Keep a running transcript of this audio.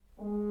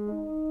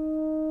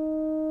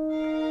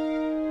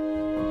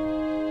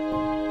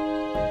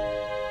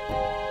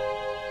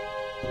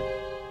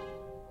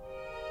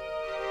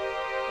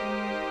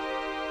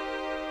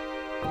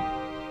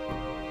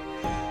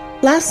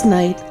Last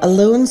night, a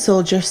lone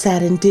soldier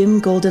sat in dim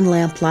golden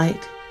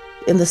lamplight,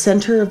 in the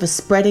center of a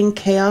spreading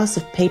chaos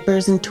of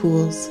papers and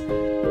tools,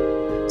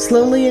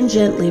 slowly and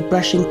gently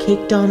brushing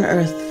caked-on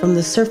earth from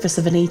the surface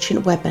of an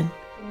ancient weapon,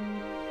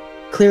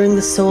 clearing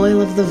the soil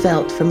of the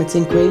veldt from its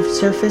engraved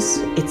surface,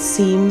 its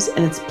seams,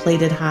 and its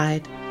plated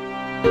hide.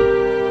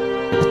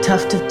 A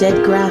tuft of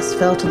dead grass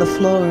fell to the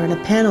floor, and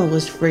a panel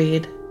was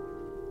freed.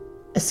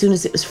 As soon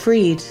as it was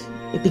freed,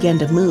 it began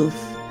to move.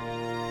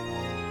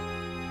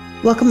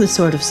 Welcome to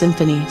Sword of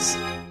Symphonies.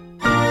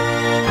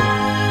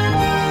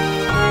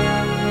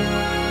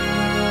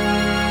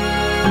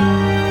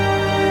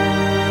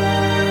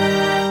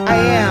 I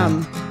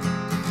am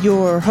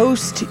your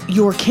host,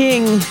 your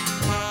king,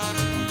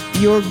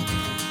 your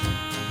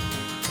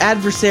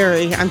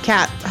adversary. I'm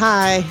Kat.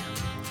 Hi.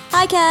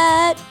 Hi,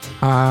 Kat.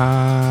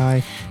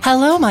 Hi.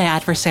 Hello, my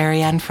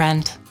adversary and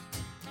friend.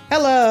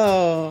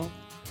 Hello.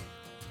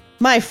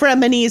 My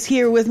frenemies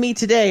here with me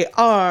today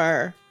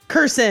are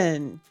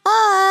Kirsten.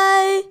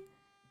 Hi.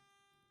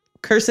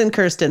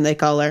 Kirsten, they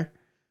call her.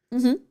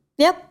 Mm-hmm.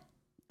 Yep.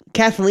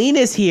 Kathleen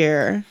is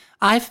here.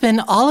 I've been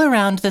all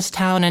around this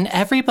town and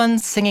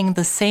everyone's singing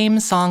the same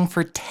song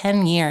for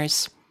 10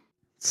 years.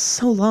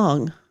 So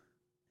long.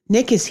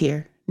 Nick is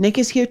here. Nick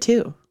is here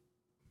too.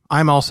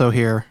 I'm also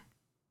here.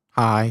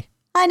 Hi.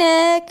 Hi,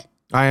 Nick.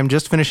 I am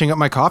just finishing up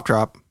my cough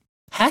drop.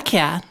 Heck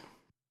yeah.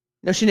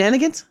 No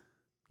shenanigans?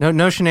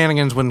 No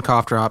shenanigans when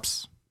cough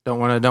drops. Don't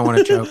want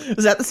to choke.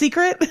 Was that the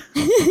secret?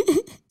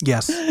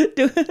 Yes.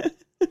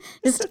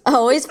 Just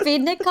always feed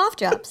Nick cough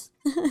drops.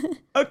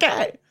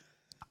 Okay.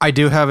 I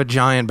do have a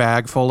giant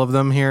bag full of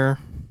them here.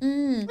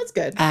 That's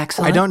good.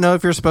 Excellent. I don't know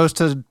if you're supposed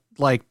to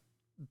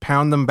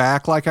pound them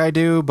back like I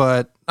do,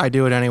 but I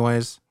do it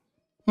anyways.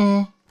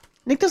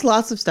 Nick does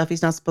lots of stuff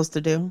he's not supposed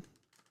to do.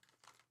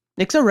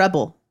 Nick's a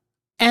rebel.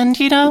 And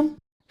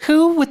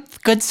who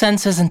with good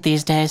sense isn't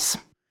these days?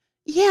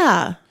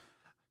 Yeah.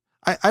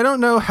 I don't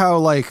know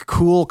how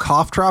cool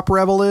cough drop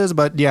rebel is,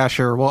 but yeah,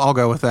 sure. Well, I'll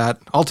go with that.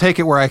 I'll take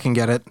it where I can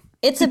get it.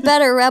 It's a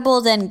better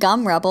rebel than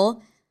gum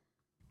rebel.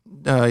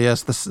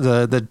 Yes,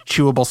 the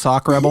chewable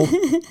sock rebel.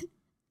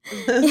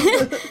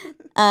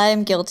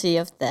 I'm guilty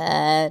of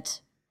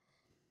that.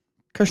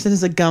 Kirsten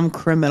is a gum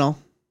criminal.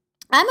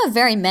 I'm a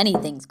very many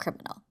things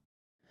criminal.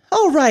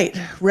 All right,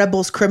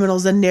 rebels,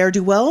 criminals, and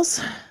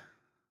ne'er-do-wells.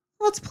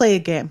 Let's play a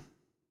game.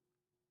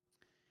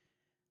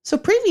 So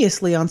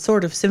previously on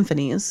Sword of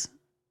Symphonies,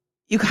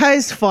 you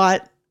guys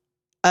fought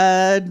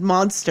a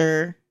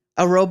monster,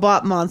 a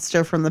robot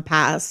monster from the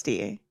past.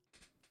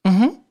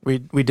 Mm-hmm.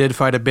 We did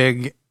fight a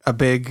big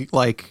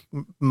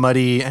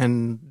muddy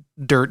and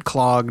dirt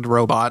clogged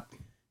robot.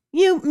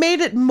 You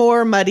made it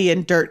more muddy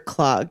and dirt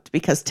clogged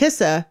because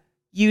Tissa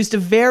used a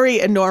very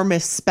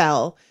enormous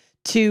spell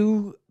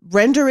to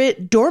render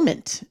it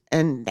dormant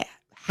and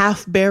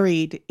half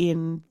buried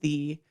in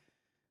the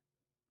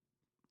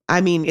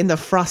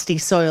frosty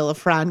soil of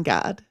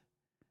Frangad.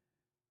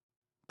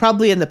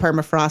 Probably in the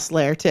permafrost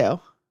layer, too.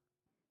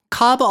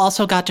 Cobb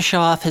also got to show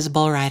off his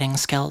bull riding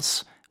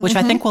skills, which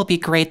I think will be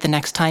great the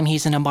next time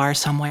he's in a bar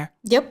somewhere.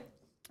 Yep.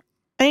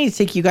 I need to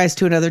take you guys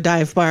to another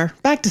dive bar.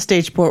 Back to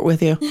Stageport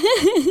with you.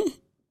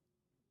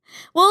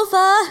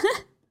 Wolfa.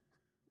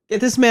 Get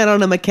this man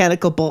on a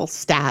mechanical bull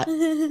stat.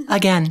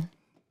 Again.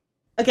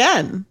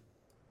 It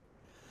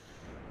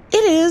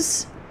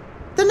is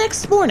the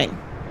next morning.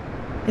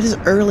 It is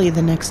early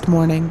the next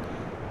morning.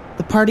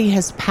 The party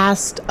has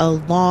passed a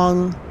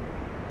long,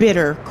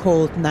 bitter,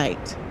 cold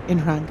night in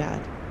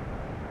Hrangad.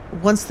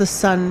 Once the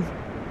sun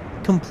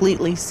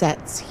completely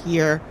sets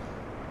here,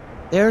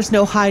 there's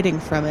no hiding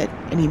from it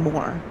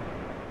anymore.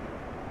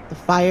 The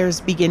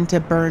fires begin to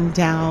burn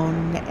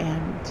down,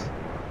 and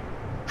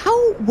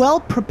how well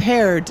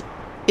prepared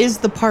is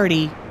the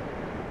party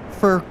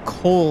for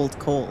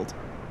cold?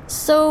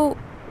 So,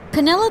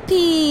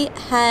 Penelope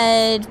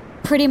had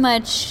pretty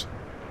much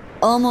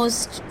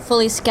almost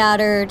fully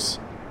scattered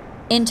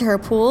into her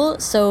pool,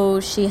 so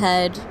she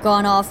had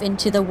gone off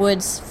into the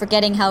woods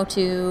forgetting how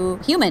to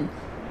human.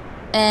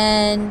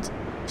 And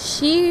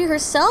she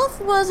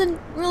herself wasn't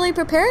really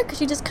prepared because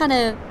she just kind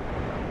of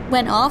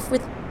went off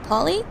with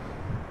Polly.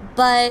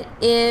 But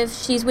if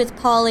she's with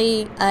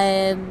Polly,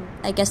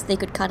 I guess they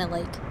could kind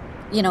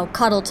of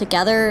cuddle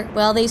together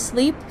while they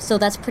sleep. So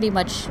that's pretty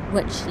much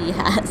what she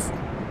has.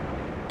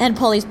 And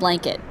Polly's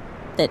blanket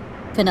that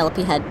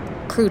Penelope had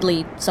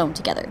crudely sewn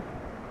together.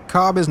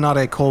 Cobb is not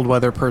a cold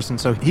weather person,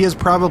 so he is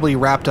probably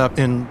wrapped up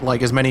in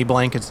as many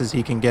blankets as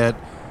he can get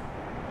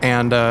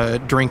and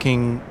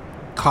drinking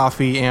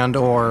coffee and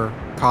or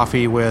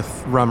coffee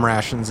with rum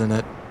rations in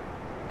it.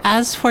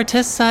 As for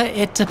Tissa,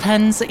 it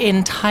depends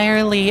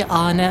entirely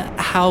on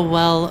how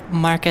well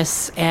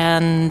Marcus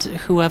and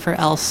whoever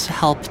else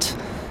helped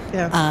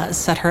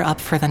set her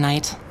up for the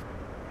night.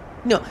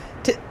 No,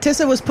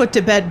 Tissa was put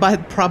to bed by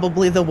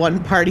probably the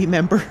one party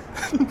member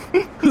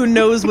who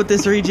knows what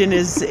this region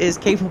is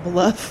capable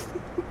of.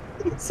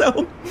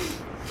 So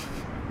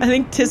I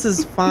think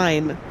Tissa's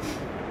fine.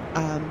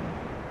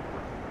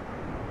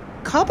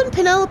 Cobb and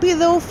Penelope,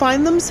 though,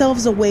 find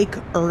themselves awake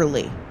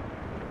early.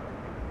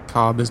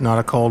 Cobb is not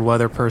a cold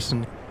weather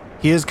person.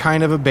 He is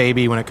kind of a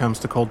baby when it comes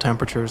to cold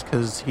temperatures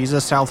because he's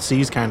a South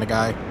Seas kind of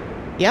guy.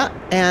 Yeah,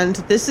 and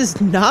this is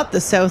not the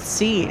South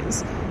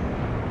Seas.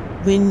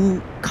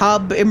 When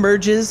Cobb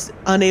emerges,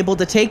 unable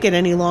to take it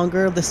any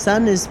longer, the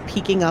sun is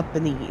peeking up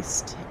in the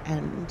east,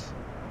 and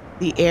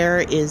the air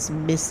is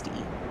misty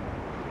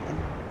and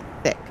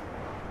thick.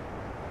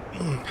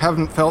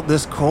 Haven't felt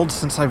this cold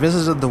since I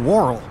visited the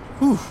Worrell.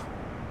 Whew.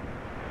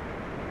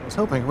 I was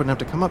hoping I wouldn't have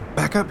to come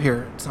back up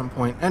here at some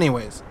point.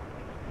 Anyways,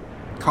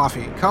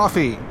 coffee.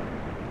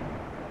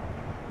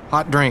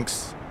 Hot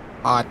drinks.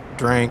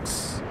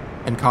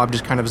 And Cobb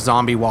just kind of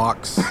zombie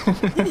walks.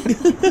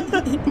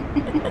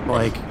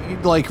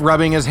 like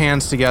rubbing his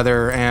hands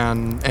together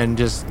and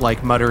just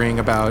like muttering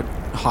about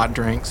hot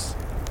drinks.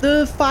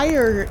 The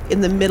fire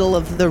in the middle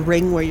of the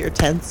ring where your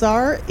tents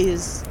are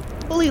is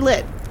fully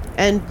lit,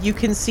 and you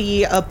can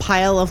see a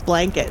pile of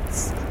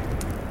blankets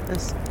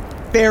just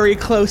very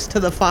close to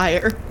the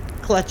fire,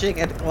 clutching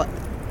at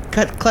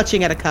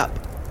a cup.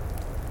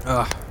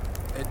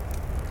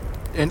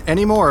 And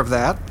any more of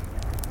that?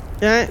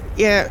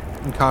 Yeah.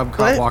 And Cobb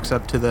walks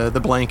up to the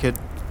blanket.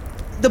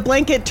 The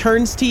blanket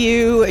turns to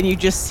you, and you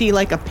just see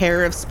like a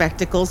pair of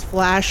spectacles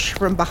flash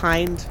from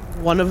behind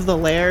one of the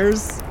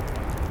layers.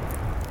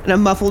 And a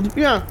muffled,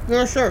 yeah,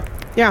 sure,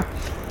 yeah.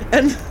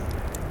 And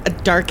a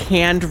dark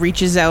hand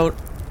reaches out,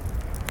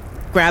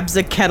 grabs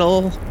a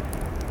kettle,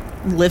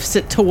 lifts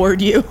it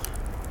toward you.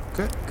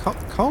 Good.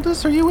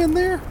 Caldus, are you in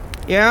there?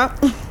 Yeah.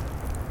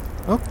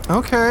 Oh,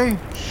 okay.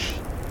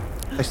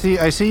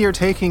 I see you're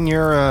taking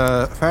your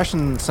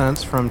fashion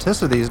sense from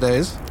Tissa these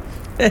days.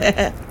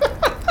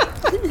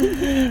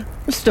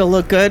 Still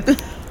look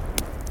good.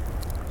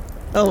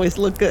 Always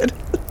look good.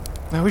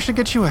 Now we should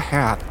get you a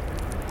hat.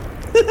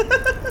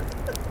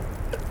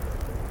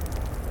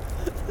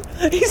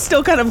 He's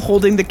still kind of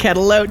holding the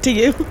kettle out to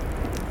you.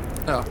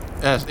 Oh,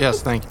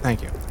 yes,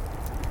 thank you.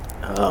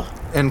 Oh.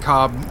 And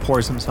Cobb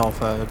pours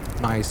himself a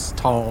nice,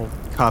 tall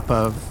cup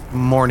of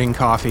morning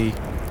coffee.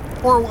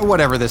 Or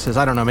whatever this is.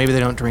 I don't know. Maybe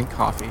they don't drink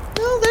coffee.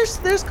 No,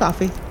 there's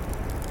coffee.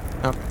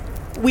 Okay.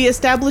 We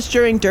established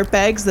during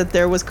Dirtbags that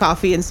there was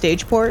coffee in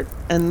Stageport,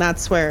 and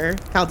that's where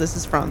Caldus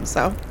is from,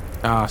 so.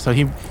 So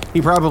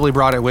he probably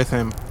brought it with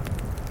him.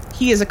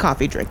 He is a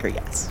coffee drinker,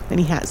 yes,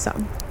 and he has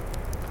some.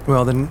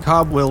 Well, then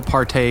Cobb will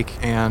partake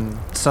and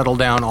settle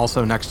down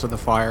also next to the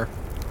fire.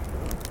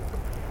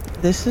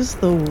 This is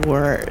the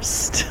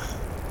worst.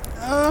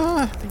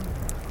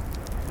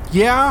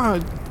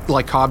 Yeah,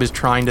 like Cobb is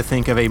trying to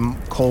think of a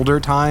colder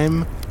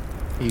time.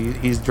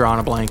 He's drawn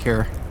a blank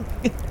here.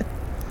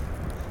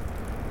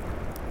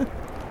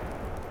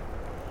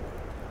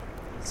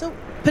 So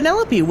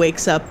Penelope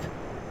wakes up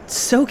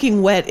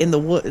soaking wet in the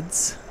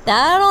woods.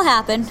 That'll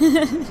happen.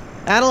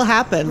 That'll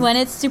happen. When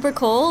it's super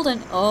cold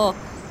and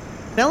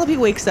Penelope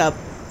wakes up,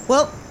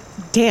 well,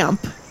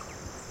 damp.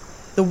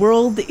 The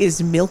world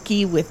is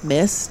milky with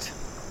mist.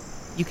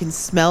 You can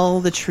smell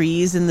the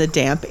trees in the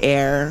damp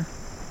air.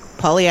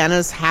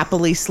 Pollyanna's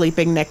happily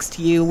sleeping next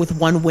to you with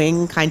one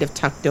wing kind of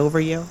tucked over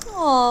you.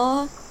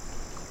 Aww.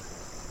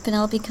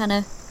 Penelope kind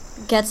of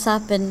gets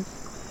up and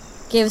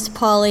gives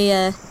Polly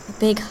a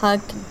big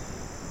hug.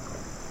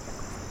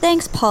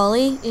 Thanks,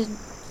 Polly.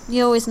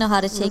 You always know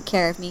how to take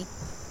care of me.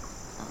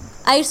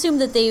 I assume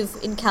that they've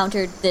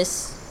encountered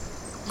this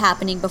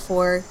happening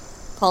before.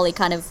 Polly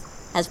kind of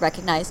has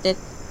recognized it.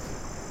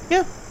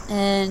 Yeah.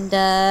 And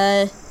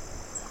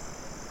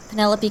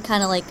Penelope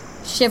kind of like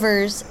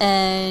shivers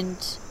and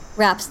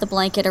wraps the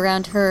blanket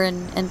around her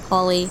and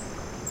Polly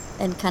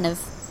and kind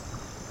of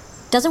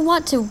doesn't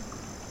want to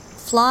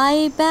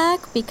fly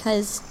back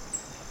because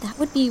that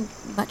would be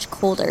much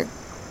colder.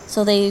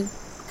 So they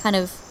kind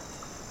of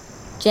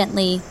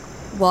gently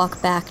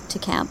walk back to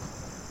camp.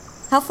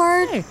 How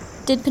far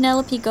did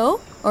Penelope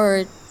go?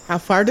 Or how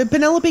far did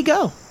Penelope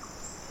go?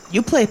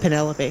 You play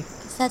Penelope.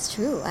 Guess that's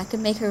true. I could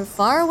make her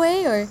far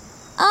away or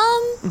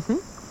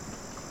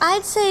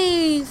I'd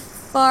say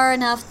far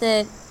enough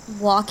that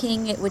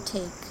walking it would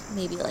take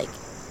maybe like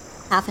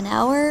half an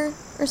hour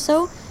or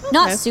so. Okay.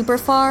 Not super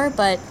far,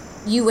 but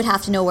you would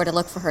have to know where to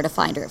look for her to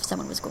find her if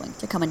someone was going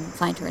to come and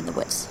find her in the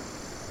woods.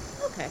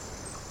 Okay.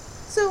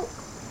 So,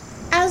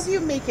 as you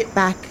make it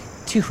back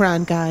to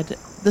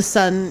Hrangad, the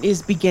sun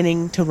is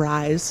beginning to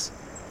rise.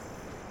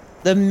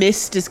 The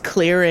mist is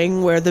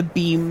clearing where the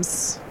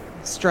beams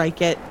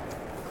strike it.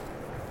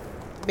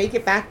 Make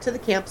it back to the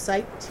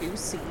campsite to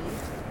see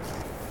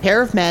a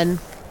pair of men,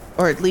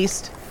 or at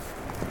least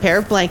a pair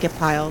of blanket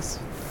piles,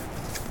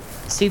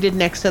 seated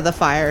next to the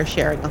fire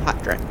sharing a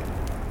hot drink.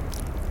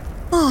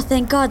 Oh,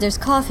 thank God there's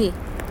coffee.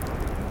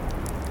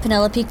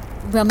 Penelope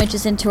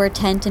rummages into her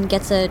tent and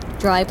gets a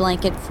dry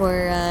blanket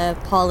for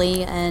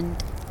Polly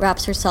and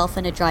wraps herself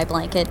in a dry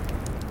blanket.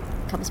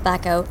 Comes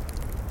back out.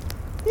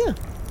 Yeah.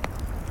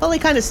 Polly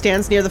kind of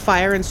stands near the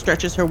fire and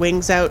stretches her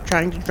wings out,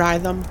 trying to dry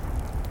them.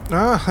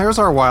 There's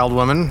our wild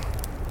woman.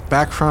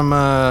 Back from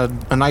a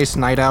nice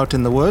night out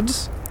in the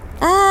woods?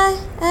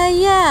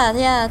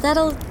 Yeah,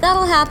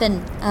 that'll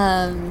happen.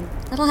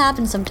 That'll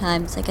happen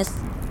sometimes, I guess.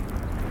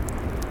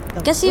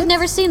 Guess you've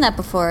never seen that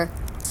before.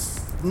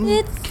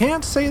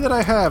 Can't say that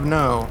I have,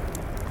 no.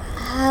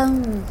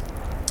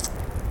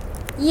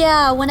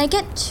 Yeah, when I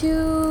get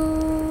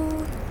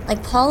too...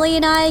 Like, Polly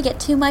and I get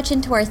too much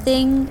into our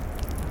thing,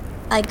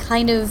 I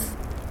kind of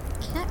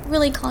can't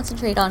really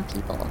concentrate on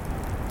people.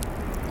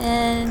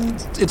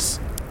 And... It's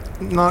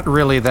not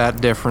really that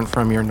different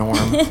from your norm.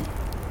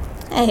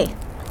 Hey.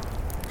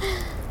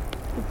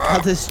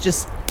 This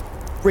just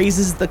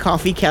raises the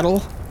coffee kettle.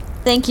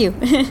 Thank you.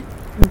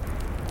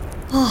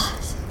 Oh.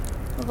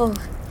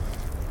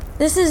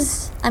 This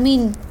is... I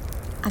mean,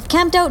 I've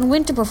camped out in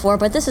winter before,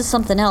 but this is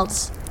something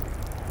else.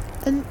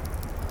 And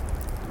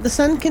the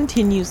sun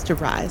continues to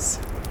rise.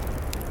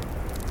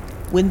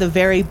 When the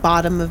very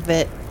bottom of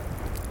it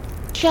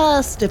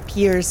just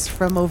appears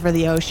from over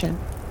the ocean.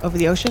 Over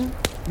the ocean?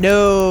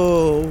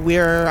 No,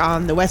 we're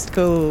on the west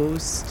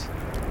coast.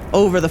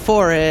 Over the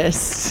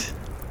forest.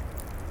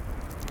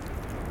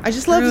 I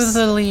just love... Through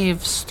the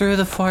leaves, through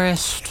the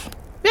forest.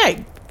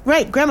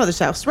 Right, grandmother's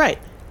house, right.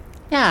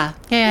 Yeah.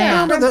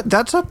 No,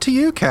 that's up to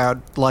you,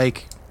 Cad.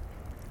 Like...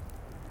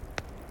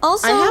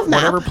 Also, I have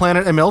whatever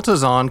planet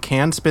Emilta's on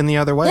can spin the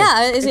other way.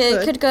 Yeah,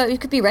 it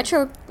could be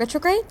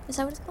retrograde? Is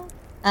that what it's called?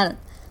 I don't know.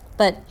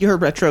 But You're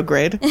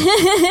retrograde.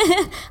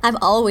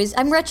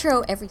 I'm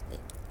retro everything.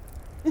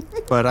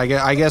 But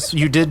I guess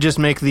you did just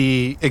make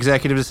the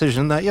executive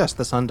decision that, yes,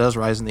 the sun does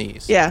rise in the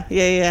east.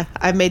 Yeah.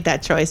 I made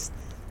that choice.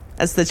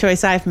 That's the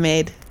choice I've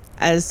made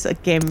as a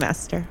game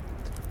master.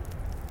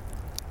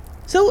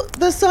 So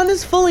the sun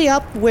is fully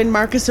up when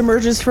Marcus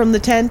emerges from the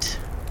tent.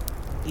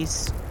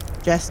 He's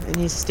dressed in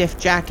his stiff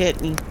jacket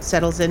and he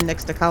settles in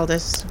next to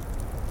Caldus.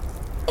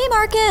 Hey,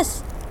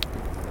 Marcus!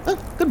 Oh,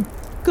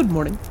 good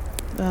morning.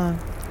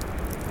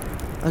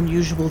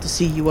 Unusual to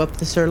see you up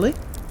this early.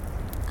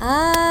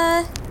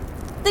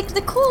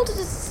 The cold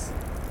is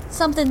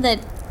something that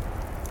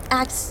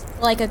acts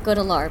like a good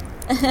alarm.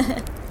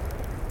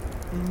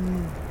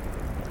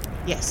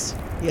 Yes,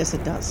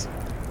 it does.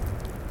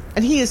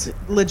 And he is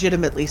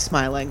legitimately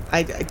smiling.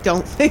 I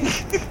don't think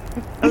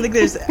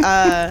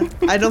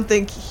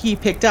he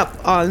picked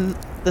up on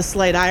the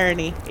slight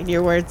irony in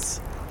your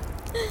words.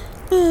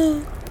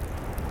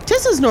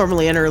 Tissa's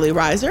normally an early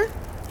riser.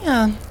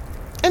 Yeah.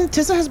 And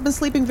Tissa has been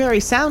sleeping very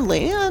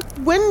soundly.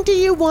 When do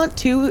you want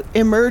to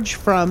emerge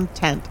from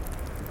tent?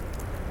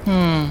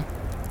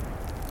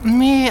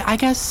 I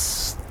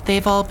guess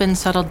they've all been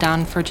settled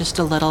down for just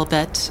a little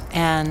bit,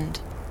 and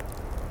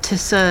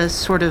Tissa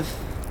sort of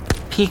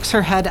peeks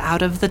her head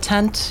out of the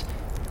tent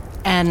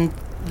and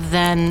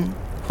then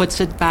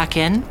puts it back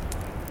in.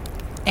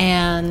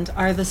 And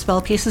are the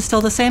spell pieces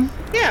still the same?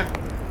 Yeah.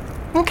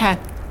 Okay.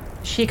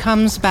 She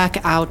comes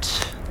back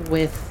out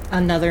with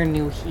another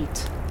new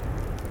heat.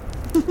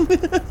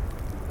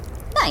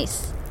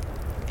 Nice.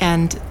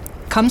 And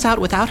comes out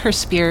without her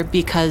spear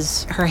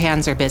because her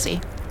hands are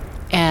busy.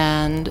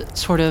 And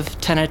sort of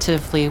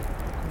tentatively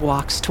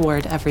walks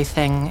toward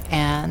everything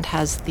and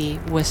has the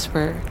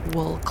whisper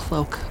wool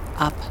cloak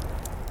up.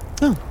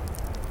 Oh.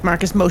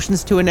 Marcus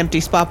motions to an empty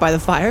spot by the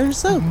fire.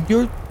 So,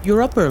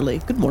 you're up early.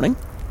 Good morning.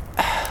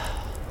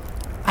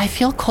 I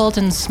feel cold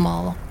and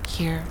small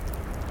here.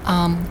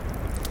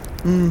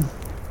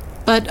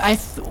 But I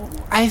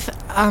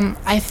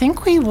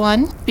think we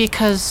won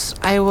because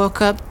I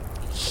woke up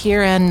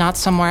here and not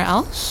somewhere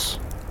else.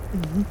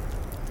 Mm-hmm.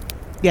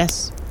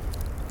 Yes,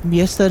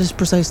 that is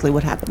precisely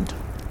what happened.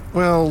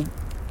 Well,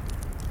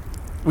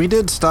 we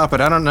did stop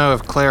it. I don't know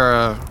if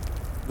Clara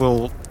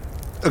will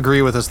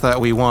agree with us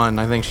that we won.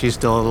 I think she's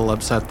still a little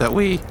upset that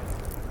we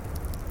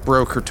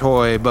broke her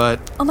toy, but...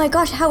 Oh my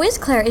gosh, how is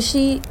Claire? Is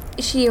she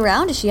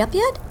around? Is she up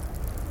yet?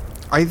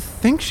 I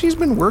think she's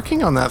been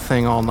working on that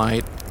thing all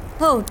night.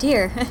 Oh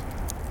dear.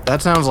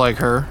 That sounds like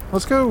her.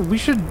 Let's go. We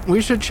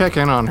should check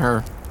in on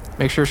her.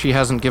 Make sure she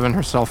hasn't given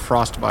herself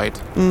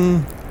frostbite.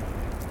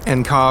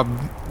 And Cobb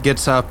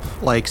gets up,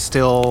 like,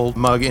 still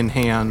mug in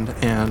hand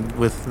and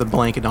with the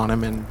blanket on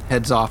him, and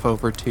heads off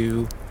over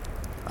to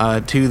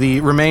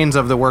the remains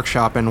of the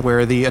workshop and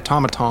where the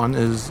automaton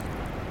is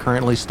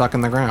currently stuck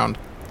in the ground.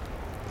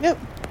 Yep.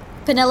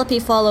 Penelope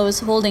follows,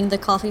 holding the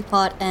coffee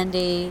pot and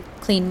a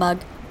clean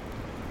mug.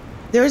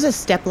 There's a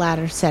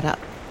stepladder set up.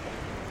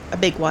 A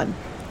big one.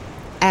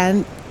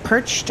 And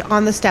perched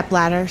on the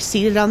stepladder,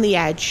 seated on the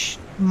edge,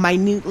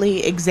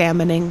 minutely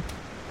examining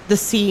the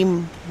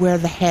seam where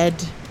the head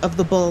of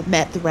the bull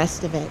met the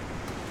rest of it.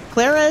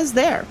 Clara is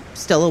there,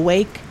 still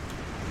awake.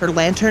 Her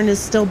lantern is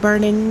still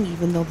burning,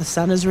 even though the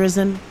sun has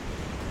risen.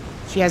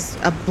 She has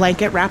a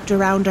blanket wrapped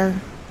around her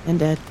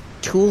and a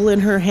tool in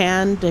her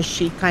hand as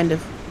she kind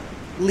of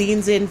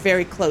leans in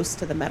very close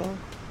to the metal.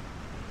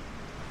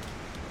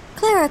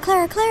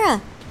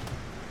 Clara!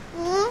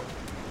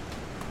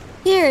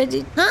 Here,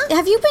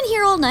 have you been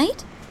here all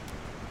night?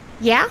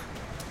 Yeah?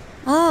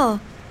 Oh.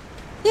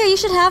 Here, you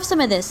should have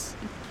some of this.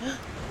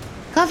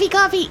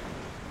 Coffee!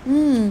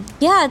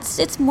 Yeah,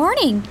 it's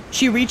morning.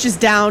 She reaches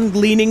down,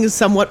 leaning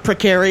somewhat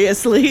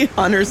precariously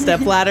on her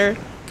stepladder.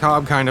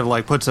 Cobb kind of,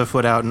 like, puts a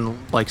foot out and,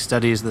 like,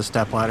 studies the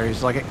stepladder.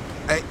 He's like,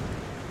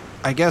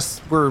 I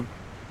guess we're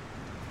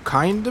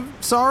kind of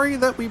sorry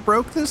that we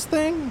broke this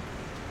thing?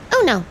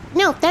 Oh,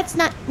 no,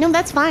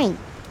 that's fine.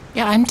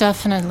 Yeah, I'm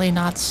definitely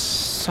not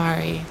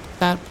sorry.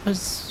 That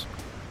was...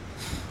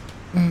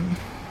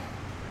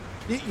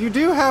 You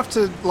do have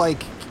to,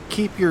 like,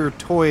 keep your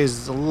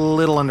toys a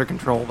little under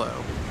control,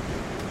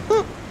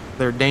 though.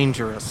 They're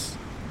dangerous.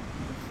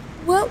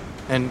 Well,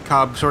 And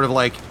Cobb sort of,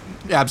 like,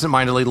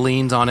 absentmindedly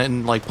leans on it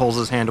and, like, pulls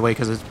his hand away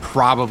because it's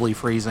probably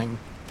freezing.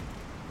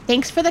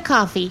 Thanks for the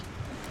coffee.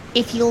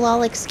 If you'll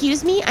all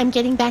excuse me, I'm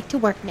getting back to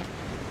work now.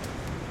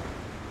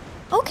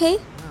 okay.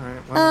 All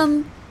right,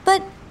 well,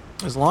 But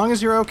as long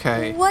as you're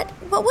okay. what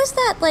was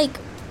that, like,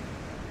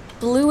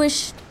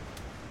 bluish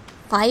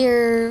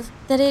fire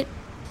that it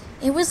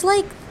was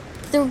like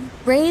the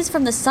rays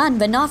from the sun,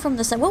 but not from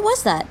the sun. What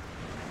was that?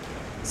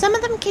 Some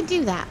of them can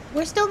do that.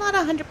 We're still not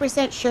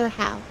 100% sure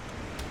how.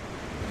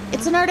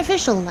 It's an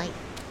artificial light.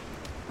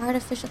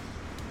 Artificial.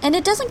 And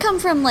it doesn't come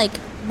from, like,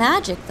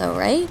 magic, though,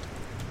 right?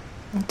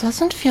 It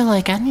doesn't feel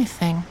like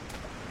anything.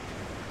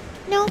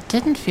 No, It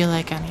didn't feel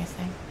like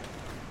anything.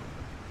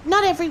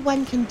 not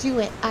everyone can do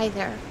it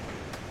either.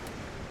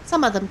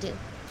 Some of them do.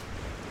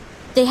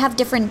 They have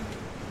different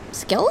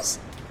skills?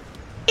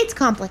 It's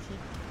complicated.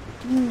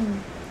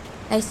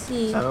 I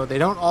see. So they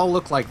don't all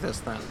look like this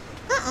then.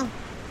 Uh-uh.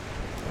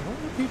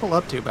 What were people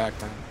up to back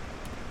then?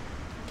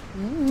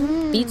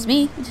 Beats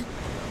me.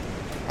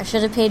 I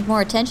should have paid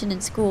more attention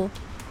in school.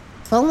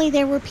 If only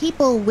there were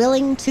people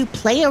willing to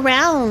play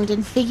around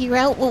and figure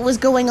out what was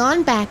going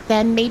on back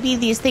then, maybe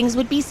these things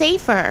would be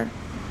safer.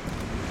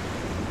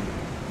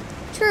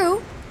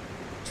 True.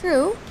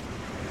 True.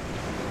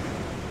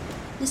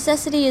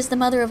 Necessity is the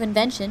mother of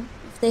invention.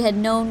 If they had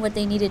known what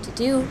they needed to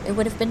do, it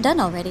would have been done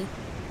already.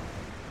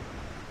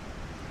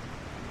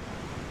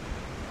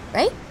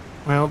 Right?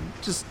 Well,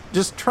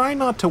 just try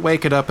not to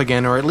wake it up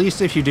again, or at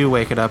least if you do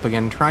wake it up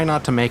again, try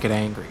not to make it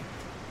angry.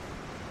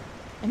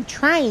 I'm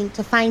trying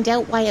to find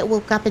out why it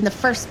woke up in the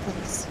first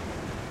place.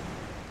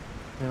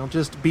 Well,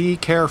 just be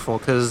careful,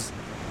 because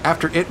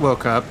after it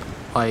woke up,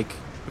 like,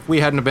 if we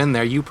hadn't have been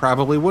there, you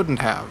probably wouldn't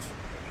have.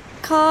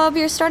 Cobb,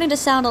 you're starting to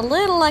sound a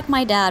little like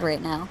my dad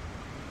right now.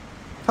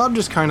 Cobb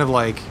just kind of,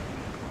 like,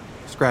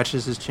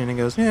 scratches his chin and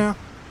goes, yeah,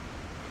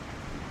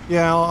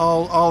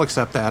 I'll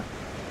accept that.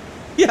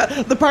 Yeah,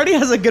 the party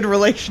has a good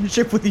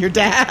relationship with your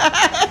dad.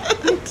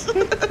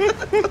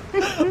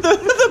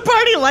 the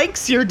party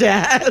likes your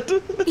dad.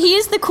 He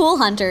is the cool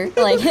hunter.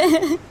 Like,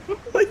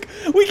 Like,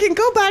 we can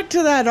go back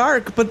to that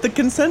arc, but the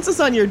consensus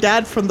on your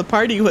dad from the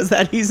party was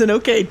that he's an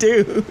okay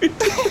dude.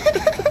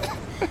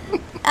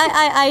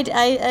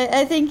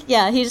 I think,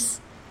 yeah,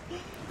 he's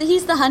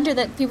the hunter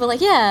that people are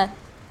like, yeah,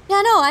 no,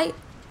 I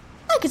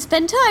could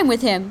spend time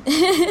with him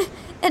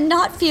and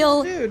not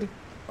feel Dude.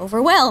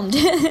 overwhelmed.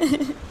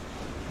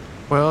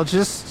 Well,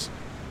 just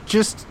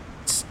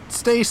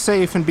stay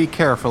safe and be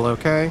careful,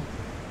 okay?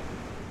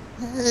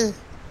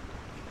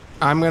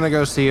 I'm gonna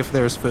go see if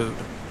there's food.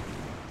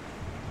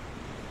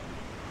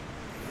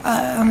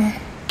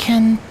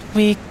 Can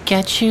we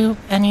get you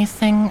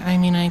anything? I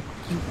mean, you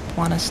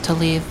want us to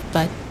leave,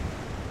 but...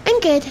 I'm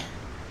good.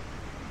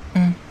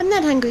 I'm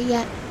not hungry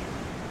yet.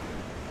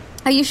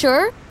 Are you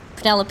sure?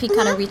 Penelope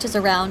kind of reaches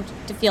around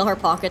to feel her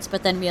pockets,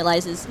 but then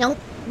realizes, Nope.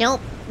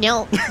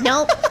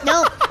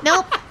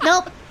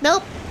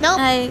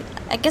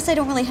 I guess I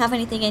don't really have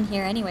anything in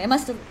here anyway. I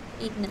must have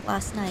eaten it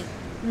last night.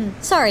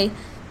 Sorry.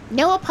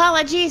 No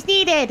apologies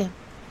needed.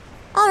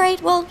 All right,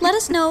 well, let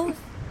us know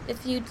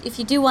if you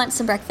do want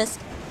some breakfast.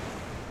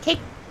 Okay.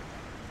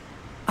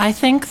 I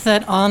think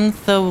that on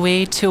the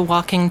way to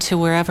walking to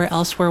wherever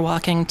else we're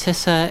walking,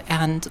 Tissa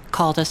and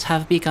Caldus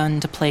have begun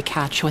to play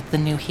catch with the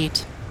new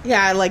heat.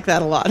 Yeah, I like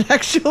that a lot,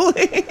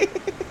 actually.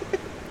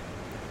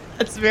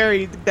 That's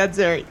very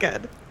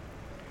good.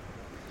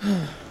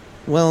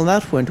 Well,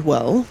 that went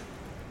well.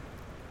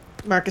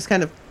 Marcus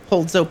kind of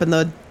holds open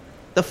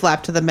the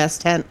flap to the mess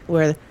tent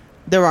where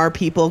there are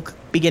people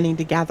beginning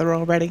to gather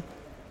already.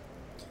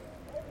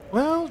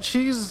 Well,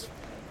 she's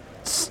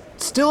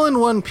still in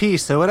one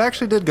piece, so it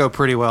actually did go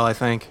pretty well, I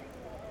think.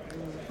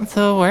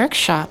 The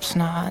workshop's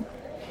not.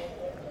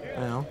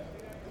 Well,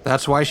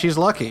 that's why she's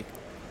lucky.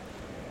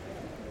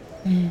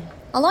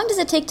 How long does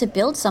it take to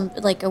build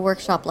a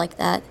workshop like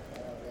that?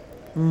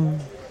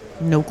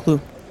 No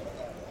clue.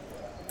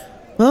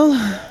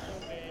 Well,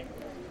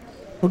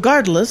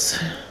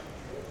 regardless,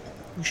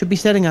 we should be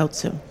setting out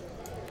soon.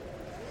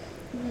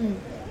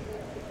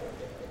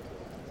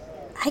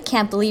 I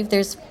can't believe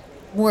there's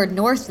more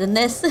north than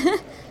this.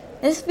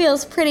 This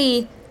feels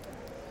pretty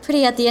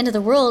at the end of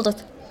the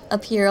world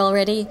up here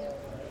already.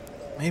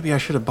 Maybe I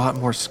should have bought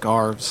more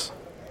scarves.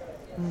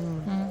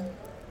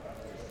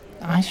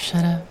 I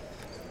should have.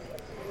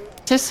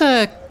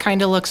 Tissa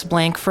kind of looks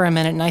blank for a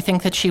minute, and I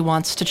think that she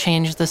wants to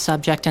change the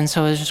subject, and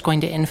so is just going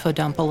to info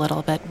dump a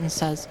little bit and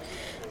says,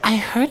 I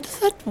heard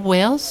that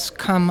whales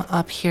come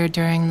up here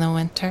during the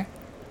winter.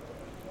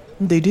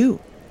 They do.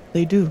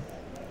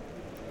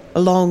 A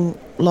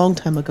long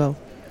time ago,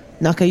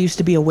 Naka used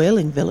to be a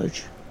whaling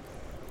village.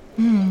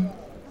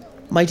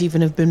 Might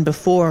even have been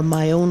before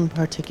my own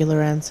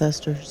particular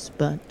ancestors,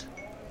 but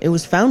It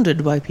was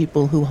founded by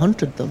people who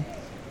hunted them.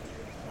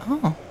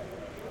 Oh.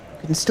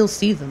 You can still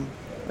see them,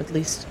 at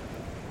least.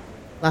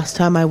 Last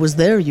time I was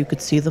there, you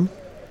could see them.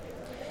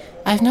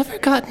 I've never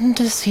gotten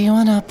to see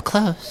one up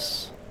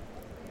close.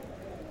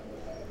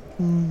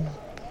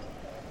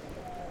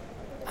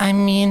 I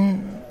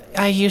mean,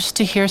 I used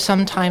to hear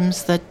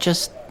sometimes that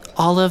just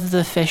all of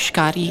the fish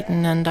got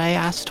eaten, and I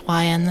asked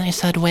why, and they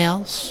said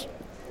whales.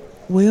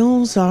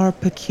 Whales are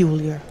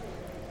peculiar.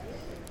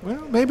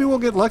 Well, maybe we'll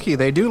get lucky.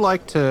 They do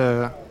like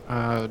to,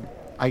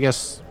 I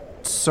guess,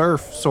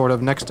 surf sort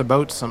of next to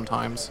boats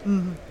sometimes.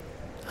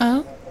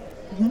 Oh?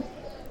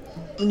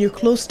 When you're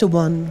close to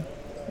one,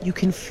 you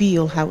can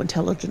feel how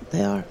intelligent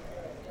they are.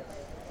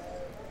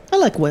 I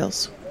like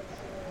whales.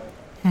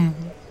 It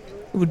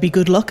would be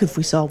good luck if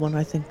we saw one,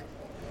 I think.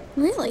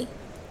 Really?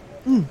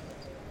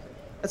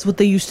 That's what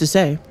they used to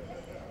say.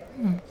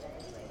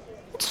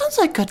 It sounds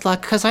like good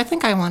luck, because I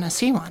think I want to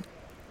see one.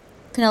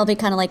 Penelope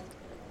kind of like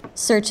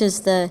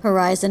searches the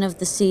horizon of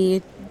the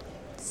sea,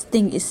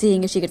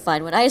 seeing if she could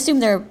find one. I assume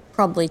they're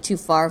probably too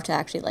far to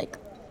actually like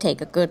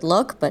take a good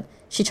look, but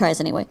she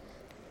tries anyway.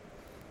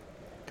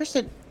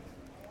 Kristen.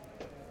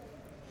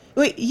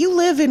 Wait, you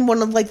live in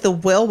one of like the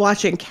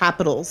whale-watching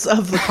capitals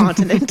of the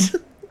continent.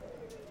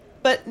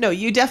 But no,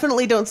 you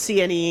definitely don't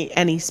see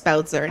any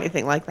spouts or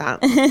anything like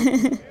that.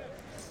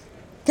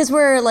 Because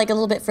we're like a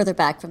little bit further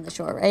back from the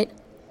shore, right?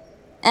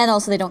 And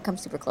also they don't come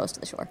super close to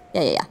the shore.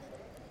 Yeah.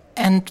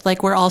 And,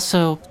 like, we're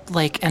also,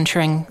 like,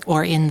 entering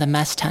or in the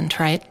mess tent,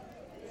 right?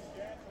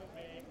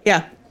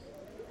 Yeah.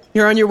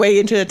 You're on your way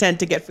into the tent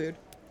to get food.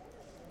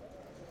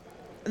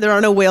 There are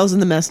no whales in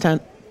the mess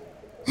tent.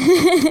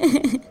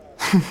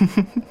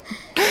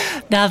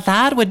 Now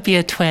that would be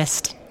a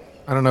twist.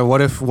 I don't know.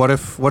 What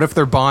if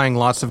they're buying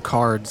lots of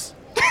cards?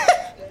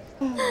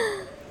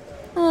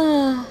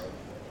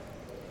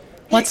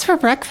 What's for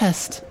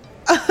breakfast?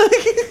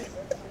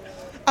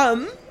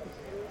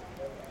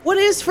 What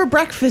is for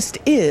breakfast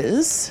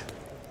is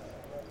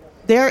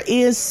there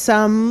is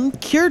some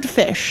cured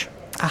fish.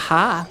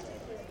 Aha.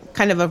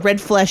 Kind of a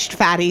red-fleshed,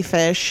 fatty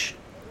fish.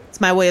 It's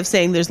my way of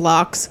saying there's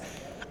lox.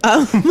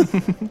 And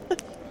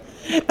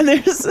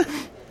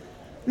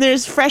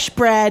there's fresh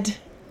bread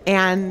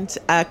and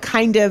a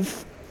kind of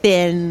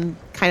thin,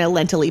 kind of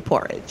lentil-y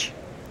porridge.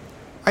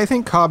 I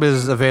think Cobb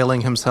is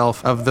availing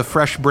himself of the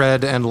fresh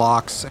bread and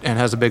lox and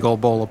has a big old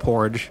bowl of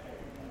porridge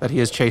that he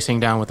is chasing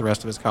down with the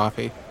rest of his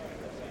coffee.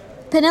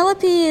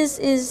 Penelope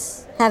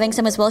is having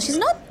some as well. She's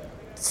not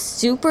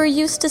super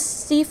used to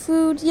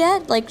seafood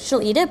yet. Like,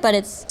 she'll eat it, but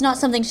it's not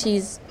something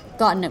she's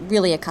gotten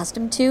really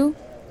accustomed to.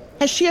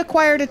 Has she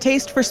acquired a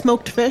taste for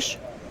smoked fish?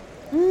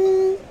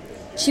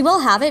 She will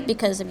have it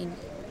because, I mean,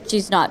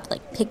 she's not,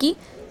 like, picky,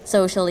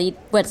 so she'll eat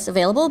what's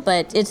available,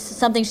 but it's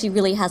something she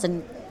really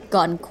hasn't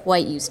gotten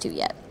quite used to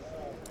yet.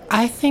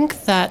 I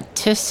think that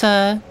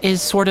Tissa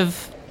is sort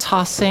of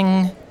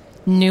tossing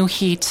new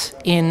heat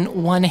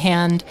in one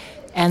hand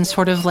and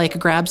sort of like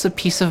grabs a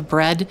piece of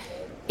bread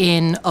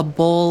in a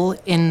bowl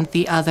in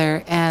the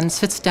other and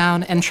sits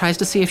down and tries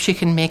to see if she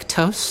can make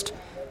toast,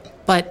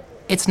 but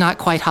it's not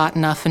quite hot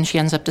enough and she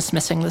ends up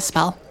dismissing the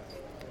spell.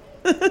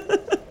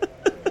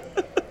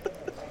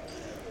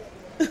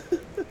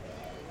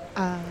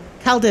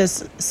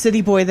 Caldas,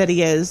 city boy that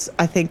he is,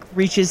 I think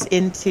reaches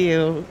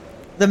into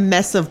the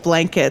mess of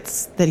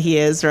blankets that he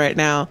is right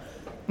now,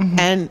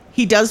 and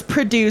he does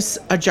produce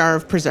a jar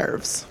of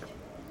preserves.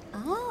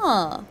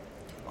 Oh.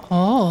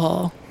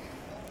 Oh.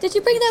 Did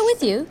you bring that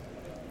with you?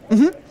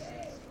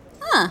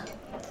 Huh.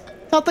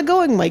 Thought the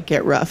going might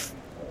get rough.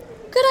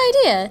 Good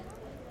idea.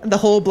 And the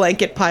whole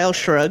blanket pile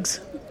shrugs.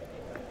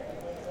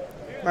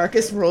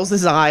 Marcus rolls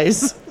his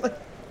eyes.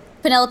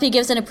 Penelope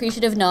gives an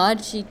appreciative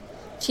nod.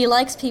 She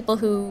likes people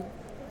who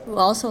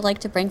also like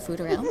to bring food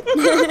around.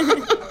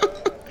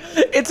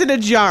 It's in a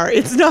jar.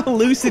 It's not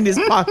loose in his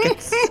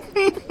pockets.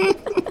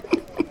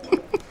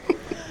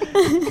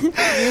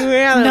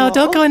 No,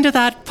 don't go into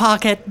that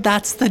pocket.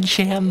 That's the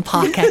jam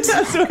pocket.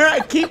 That's where I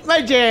keep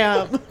my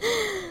jam.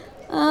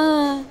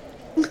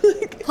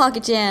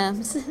 Pocket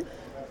jams.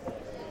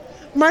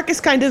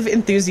 Marcus kind of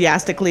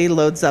enthusiastically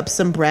loads up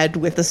some bread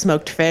with the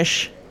smoked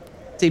fish.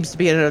 Seems to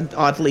be in an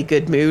oddly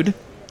good mood.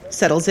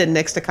 Settles in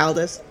next to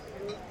Caldas.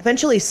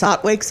 Eventually,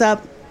 Sot wakes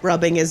up,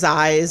 rubbing his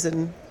eyes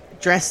and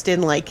dressed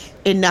in, like,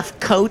 enough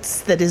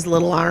coats that his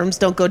little arms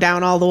don't go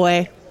down all the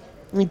way.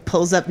 He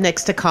pulls up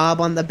next to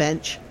Cobb on the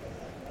bench.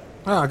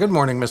 Ah, good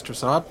morning, Mr.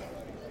 Sot.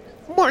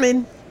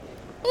 Morning.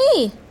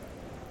 Hey.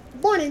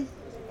 Morning.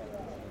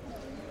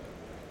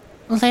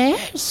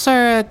 Layers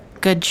are a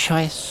good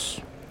choice.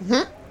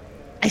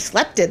 I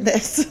slept in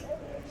this.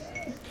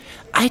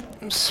 I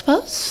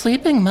suppose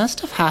sleeping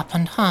must have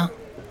happened, huh?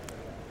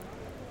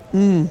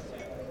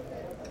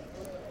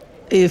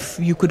 If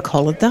you could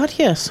call it that,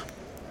 yes.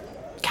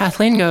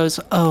 Kathleen goes,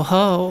 oh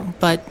ho,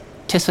 but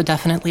Tissa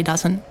definitely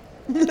doesn't.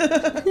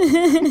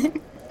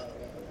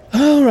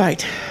 All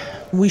right.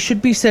 We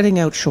should be setting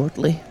out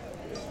shortly.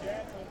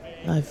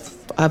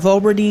 I've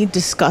already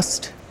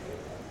discussed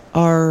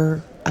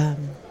our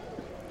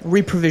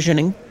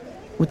reprovisioning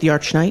with the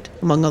Archknight,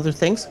 among other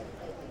things.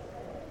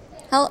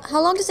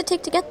 How long does it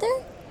take to get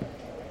there?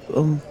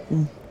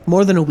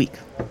 More than a week.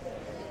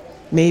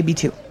 Maybe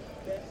 2.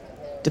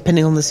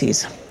 Depending on the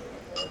seas.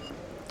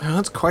 Oh,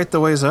 that's quite the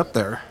ways up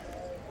there.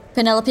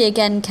 Penelope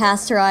again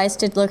casts her eyes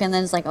to look and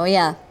then is like, oh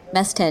yeah,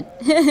 masthead.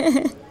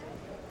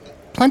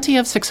 Plenty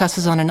of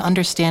successes on an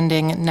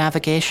understanding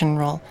navigation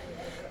roll.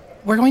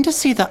 We're going to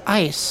see the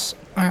ice,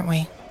 aren't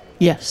we?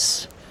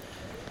 Yes.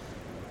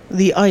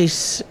 The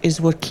ice is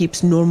what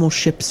keeps normal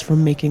ships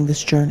from making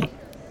this journey.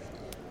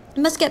 It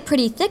must get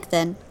pretty thick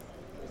then.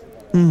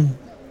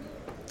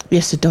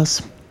 Yes, it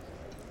does.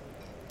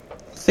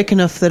 Thick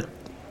enough that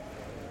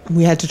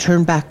we had to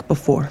turn back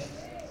before.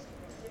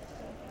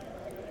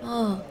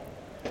 Oh.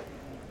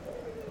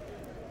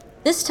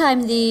 This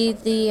time the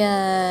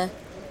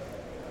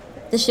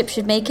ship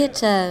should make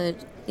it.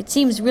 It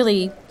seems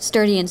really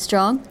sturdy and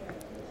strong.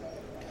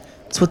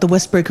 It's what the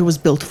Westbreaker was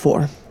built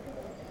for.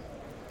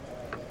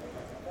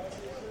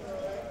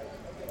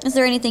 Is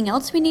there anything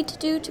else we need to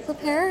do to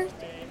prepare it?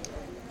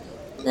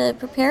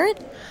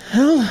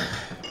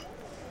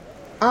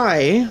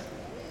 I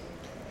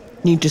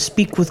need to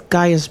speak with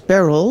Gaius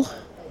Beryl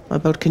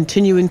about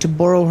continuing to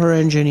borrow her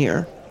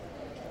engineer.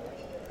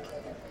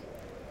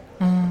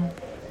 I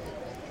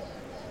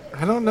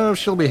don't know if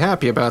she'll be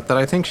happy about that.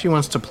 I think she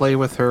wants to play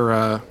with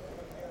her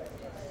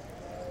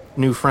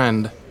new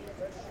friend.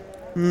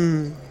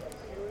 You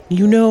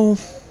know,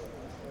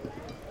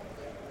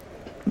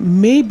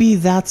 maybe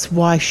that's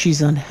why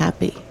she's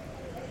unhappy.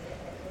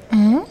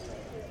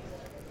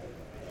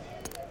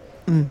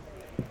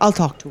 I'll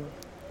talk to her.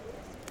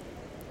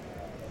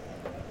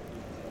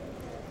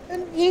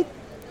 And he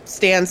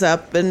stands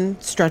up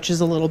and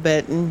stretches a little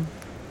bit and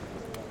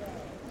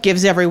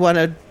gives everyone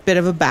a bit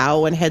of a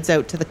bow and heads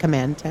out to the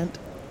command tent.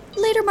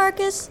 Later,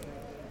 Marcus.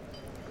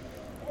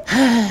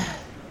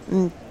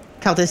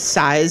 Caldas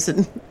sighs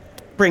and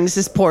brings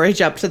his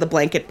porridge up to the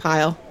blanket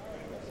pile.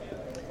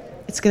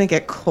 It's gonna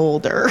get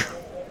colder.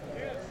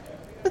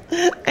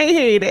 I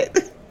hate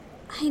it.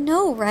 I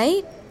know,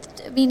 right?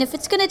 I mean, if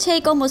it's going to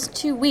take almost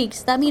 2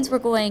 weeks, that means we're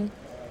going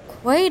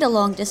quite a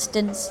long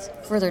distance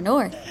further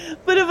north.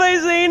 But if I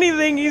say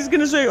anything, he's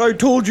gonna say, I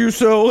told you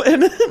so,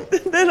 and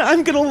then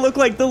I'm gonna look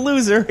like the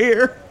loser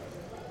here.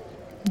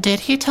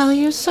 Did he tell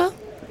you so?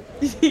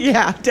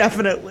 Yeah,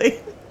 definitely.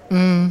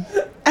 And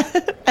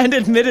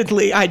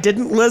admittedly, I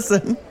didn't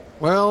listen.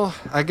 Well,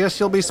 I guess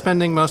you'll be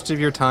spending most of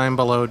your time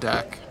below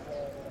deck.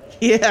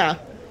 Yeah.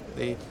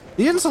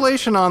 The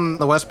insulation on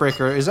the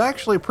Westbreaker is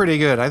actually pretty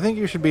good. I think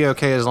you should be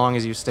okay as long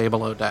as you stay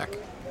below deck.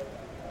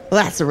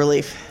 Well, that's a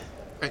relief.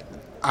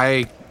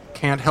 I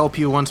can't help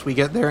you once we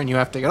get there and you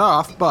have to get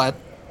off, but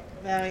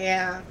Oh,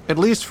 yeah. at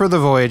least for the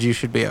voyage, you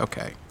should be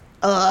okay.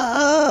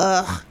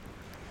 Ugh.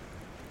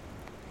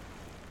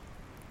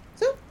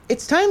 So,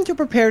 it's time to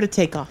prepare to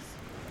take off.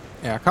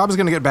 Yeah, Cobb's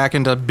gonna get back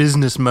into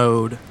business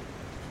mode.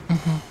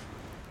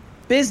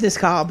 Business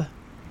Cobb.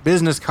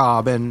 Business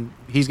Cobb, and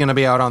he's gonna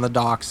be out on the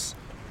docks,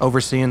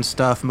 overseeing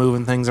stuff,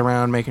 moving things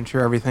around, making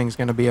sure everything's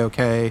gonna be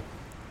okay.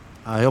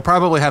 He'll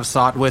probably have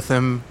Sot with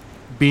him,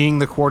 being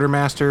the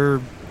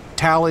quartermaster,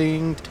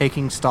 tallying,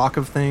 taking stock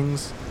of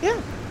things. Yeah.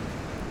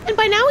 And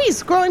by now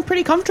he's growing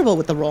pretty comfortable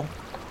with the role.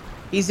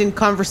 He's in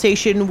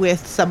conversation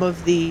with some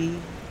of the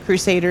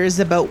Crusaders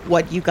about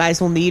what you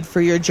guys will need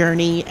for your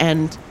journey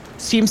and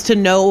seems to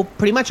know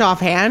pretty much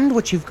offhand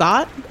what you've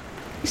got.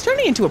 He's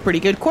turning into a pretty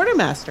good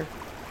quartermaster.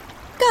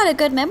 Got a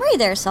good memory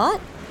there, Sot.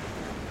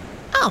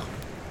 Oh.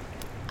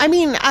 I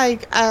mean,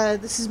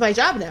 this is my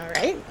job now,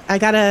 right? I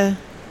gotta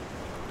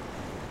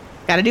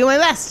do my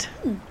best.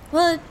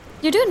 Well,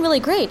 you're doing really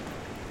great.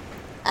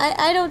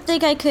 I don't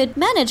think I could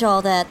manage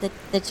all that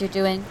you're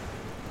doing.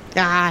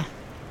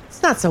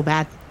 It's not so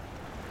bad.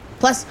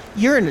 Plus,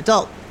 you're an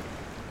adult.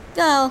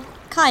 Well,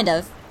 kind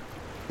of.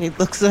 It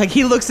looks like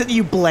he looks at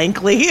you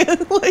blankly.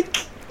 Like,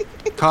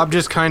 Cobb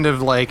just kind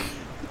of like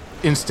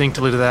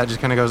instinctively to that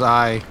just kind of goes,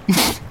 aye.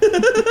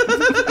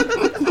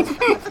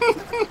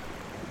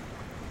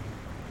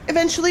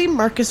 eventually,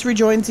 Marcus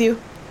rejoins you.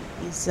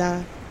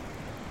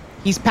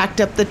 He's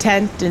packed up the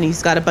tent and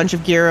he's got a bunch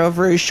of gear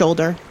over his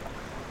shoulder.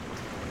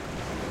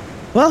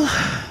 Well,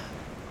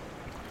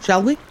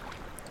 shall we?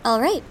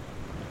 All right.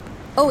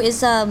 Oh,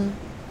 is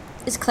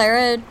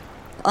Clara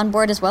on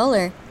board as well,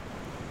 or?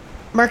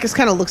 Marcus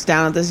kind of looks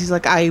down at this. He's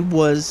like, I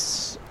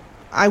was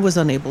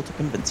unable to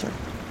convince her.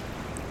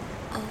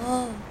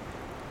 Oh.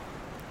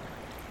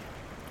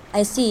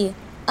 I see.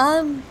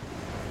 Well,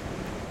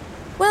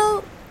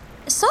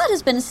 Sot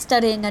has been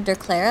studying under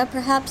Clara.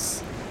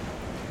 Perhaps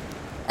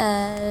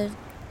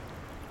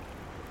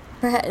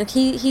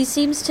he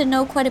seems to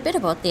know quite a bit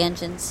about the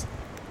engines.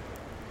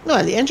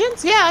 No, the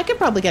engines? Yeah, I could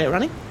probably get it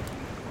running.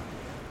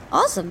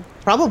 Awesome.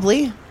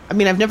 Probably. I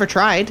mean, I've never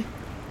tried.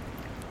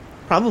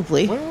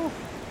 Probably. Well,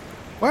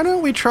 why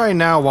don't we try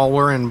now while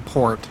we're in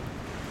port?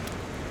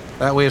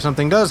 That way if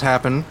something does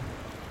happen,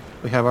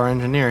 we have our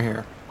engineer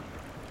here.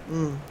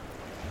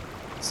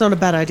 It's not a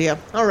bad idea.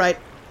 All right.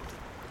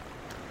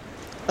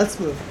 Let's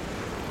move.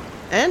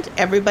 And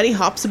everybody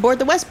hops aboard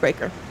the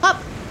Westbreaker.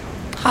 Hop.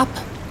 Hop.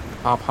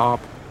 Hop, hop.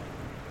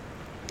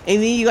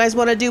 Anything you guys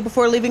want to do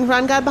before leaving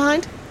Rangad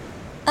behind?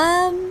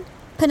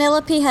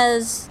 Penelope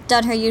has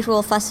done her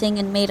usual fussing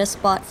and made a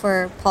spot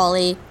for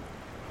Polly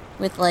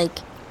with, like,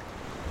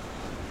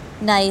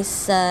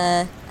 nice,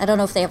 I don't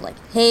know if they have, like,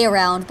 hay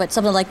around, but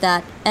something like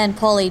that. And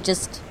Polly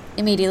just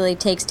immediately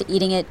takes to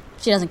eating it.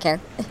 She doesn't care.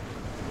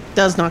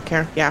 Does not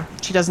care. Yeah,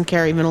 she doesn't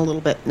care even a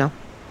little bit. No.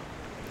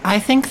 I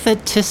think that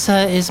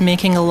Tissa is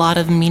making a lot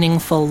of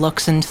meaningful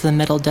looks into the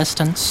middle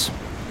distance.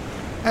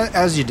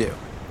 As you do.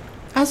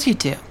 As you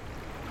do.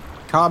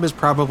 Cobb is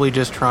probably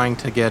just trying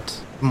to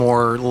get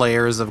more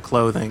layers of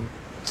clothing,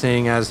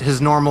 seeing as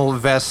his normal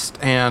vest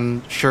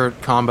and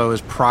shirt combo is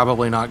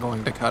probably not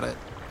going to cut it.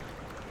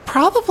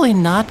 Probably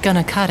not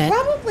gonna cut it.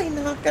 Probably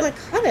not gonna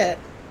cut it.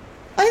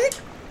 I think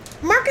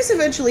Marcus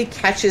eventually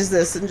catches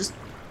this and just...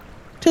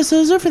 Tessa,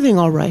 is everything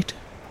all right?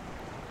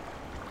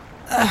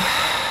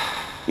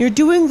 You're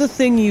doing the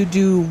thing you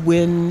do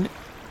when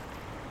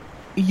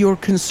you're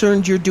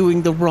concerned you're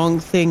doing the wrong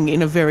thing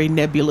in a very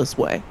nebulous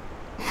way.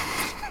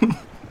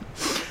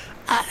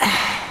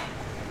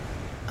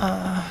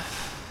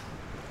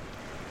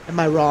 Am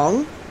I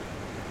wrong?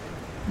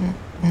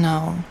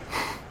 No.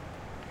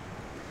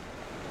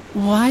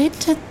 Why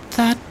did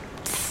that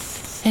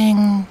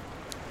thing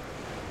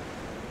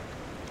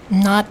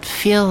not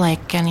feel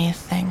like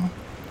anything?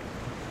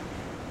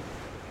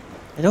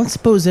 I don't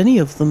suppose any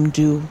of them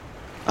do.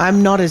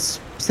 I'm not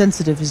as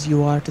sensitive as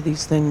you are to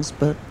these things,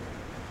 but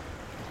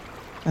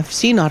I've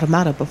seen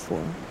automata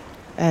before,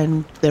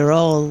 and they're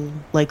all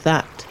like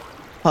that,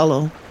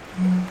 hollow.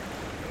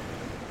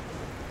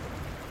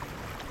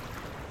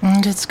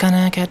 And it's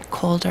gonna get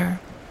colder.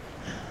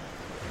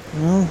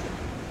 Well,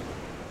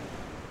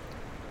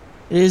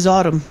 it is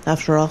autumn,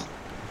 after all.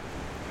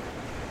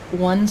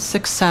 One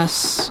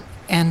success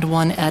and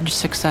one edge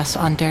success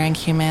on Daring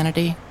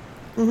Humanity.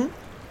 Mm-hmm.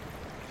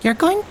 You're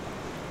going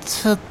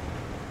to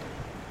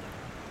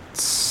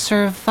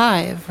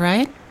survive,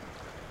 right?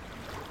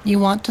 You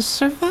want to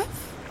survive?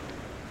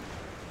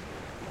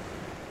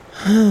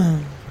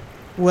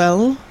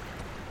 Well,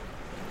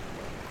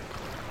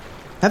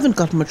 haven't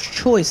got much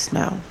choice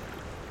now.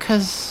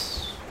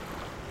 'Cause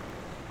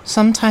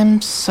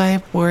sometimes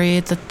I worry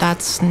that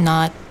that's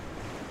not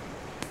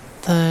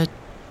the...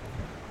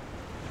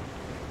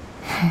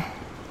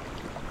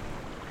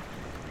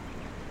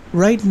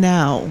 Right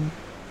now,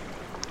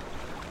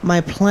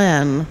 my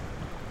plan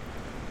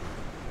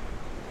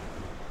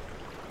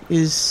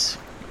is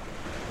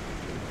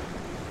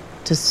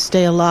to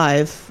stay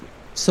alive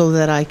so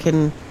that I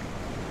can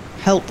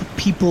help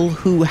people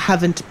who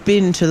haven't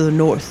been to the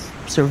north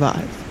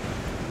survive.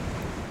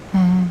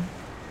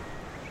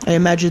 I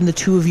imagine the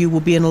two of you will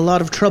be in a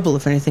lot of trouble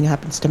if anything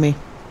happens to me.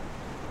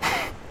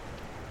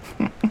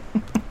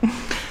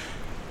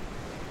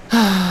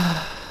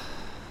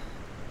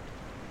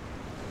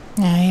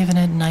 Yeah, even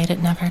at night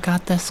it never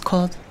got this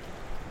cold.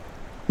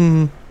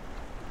 Did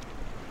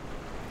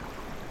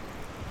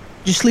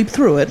you sleep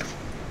through it?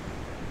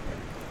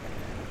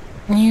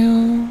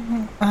 You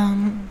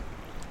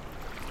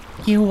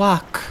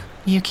walk.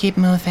 You keep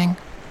moving.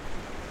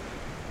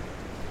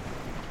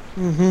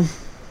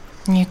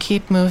 You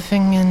keep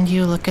moving and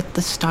you look at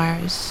the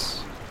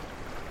stars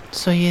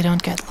so you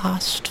don't get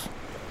lost.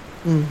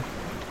 I'm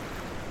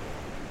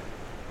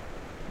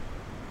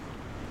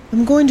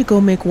going to go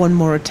make one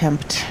more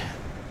attempt.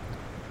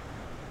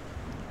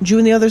 Would you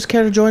and the others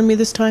care to join me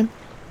this time?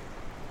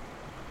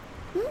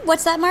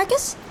 What's that,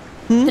 Marcus?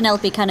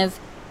 Penelope kind of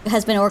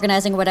has been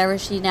organizing whatever.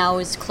 She now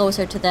is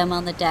closer to them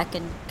on the deck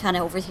and kind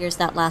of overhears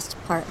that last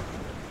part.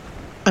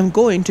 I'm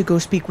going to go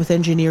speak with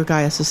Engineer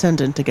Gaius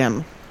Ascendant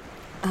again.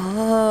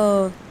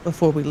 Oh.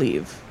 Before we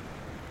leave.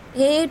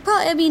 It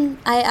probably, I mean,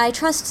 I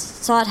trust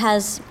Sot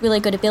has really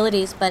good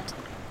abilities, but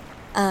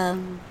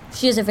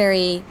she is a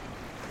very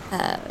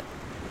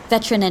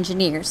veteran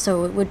engineer,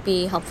 so it would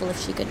be helpful if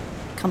she could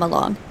come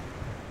along.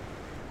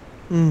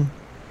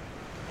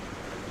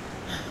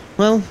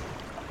 Well,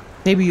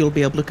 maybe you'll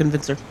be able to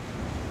convince her.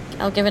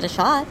 I'll give it a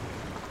shot.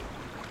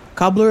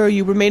 Cobbler, are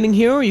you remaining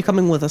here or are you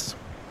coming with us?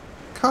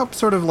 Cobb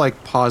sort of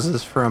like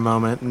pauses for a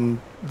moment and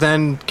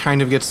then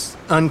kind of gets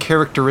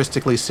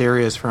uncharacteristically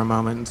serious for a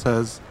moment and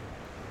says,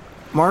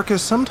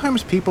 Marcus,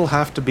 sometimes people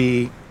have to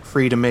be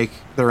free to make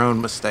their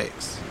own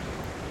mistakes.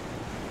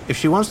 If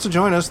she wants to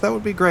join us, that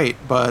would be great,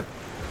 but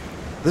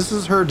this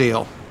is her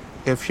deal.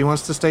 If she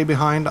wants to stay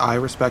behind, I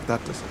respect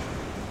that decision.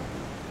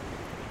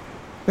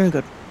 Very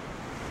good.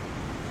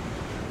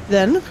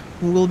 Then,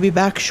 we'll be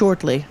back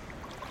shortly.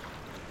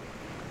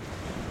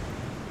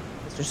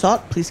 Mr.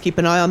 Sot, please keep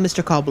an eye on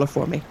Mr. Cobbler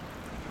for me.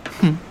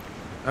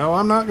 Oh,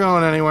 I'm not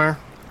going anywhere.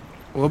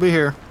 We'll be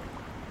here.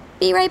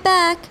 Be right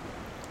back.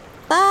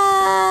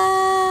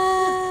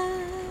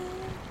 Bye.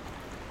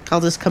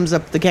 Aldous comes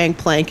up the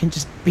gangplank and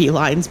just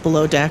beelines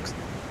below decks.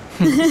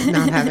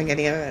 Not having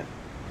any of it.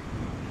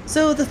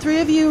 So the three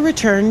of you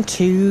return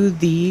to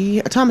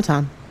the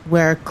automaton,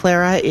 where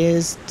Clara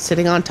is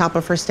sitting on top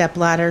of her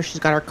stepladder. She's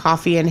got her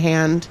coffee in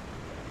hand.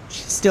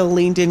 She's still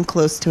leaned in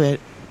close to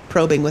it,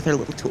 probing with her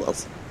little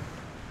tools.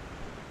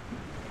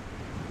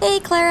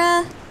 Hey,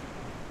 Clara.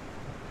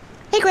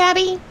 Hey,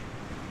 Grabby.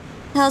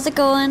 How's it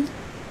going?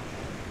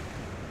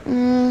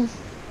 No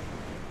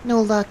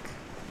luck.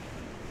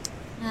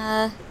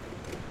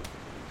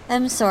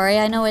 I'm sorry.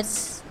 I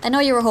know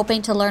you were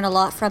hoping to learn a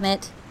lot from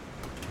it.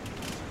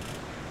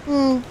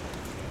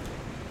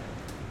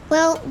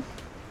 Well,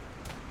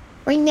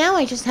 right now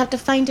I just have to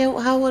find out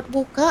how it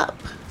woke up.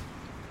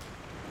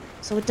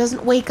 So it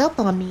doesn't wake up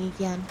on me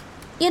again.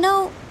 You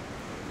know,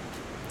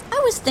 I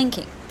was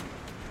thinking,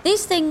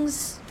 these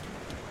things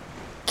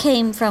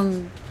came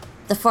from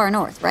the far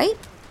north, right?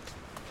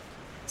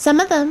 Some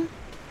of them.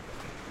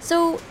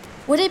 So,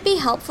 would it be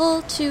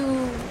helpful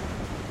to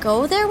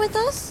go there with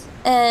us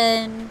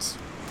and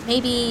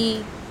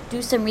maybe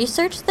do some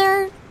research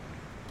there?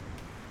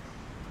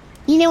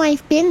 You know,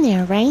 I've been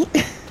there, right?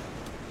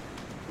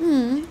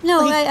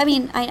 No, I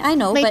mean, I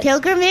know, My but...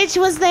 pilgrimage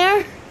was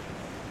there.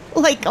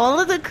 Like all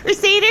of the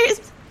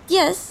Crusaders.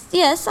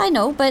 Yes, I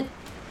know, but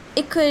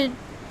it could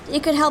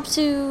help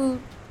to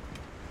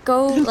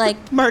go,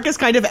 like... Marcus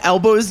kind of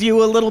elbows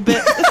you a little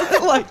bit.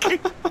 Like,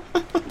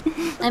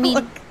 I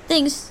mean,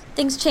 things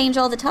change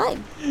all the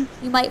time.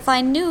 You might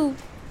find new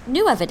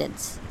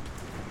evidence.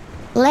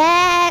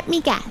 Let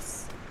me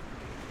guess.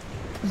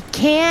 You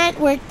can't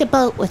work the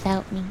boat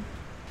without me.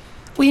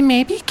 We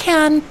maybe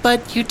can,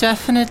 but you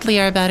definitely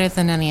are better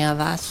than any of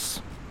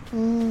us.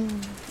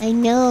 I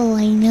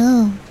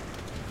know.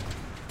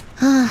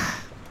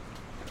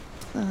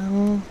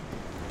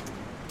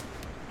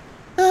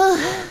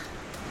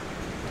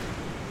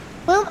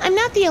 Well, I'm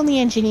not the only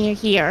engineer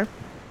here.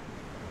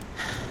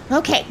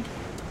 Okay.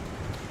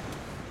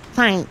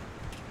 Fine.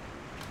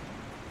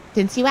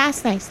 Since you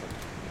asked nicely.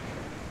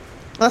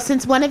 Well,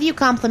 since one of you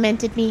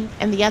complimented me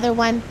and the other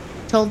one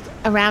told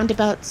a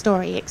roundabout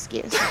story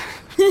excuse.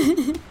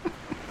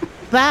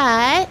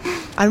 But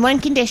on one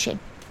condition.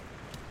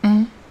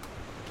 I'm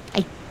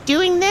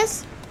doing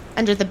this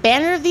under the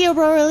banner of the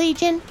Aurora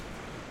Legion.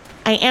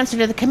 I answer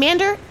to the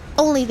commander,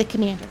 only the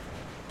commander.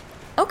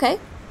 Okay.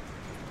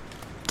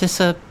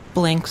 Tissa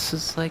blinks,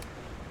 is like,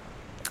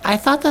 I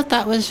thought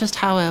that was just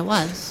how it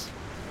was.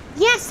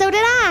 Yeah, so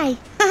did I.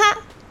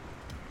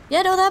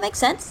 Yeah, no, that makes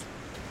sense.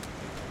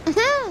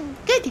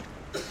 Good.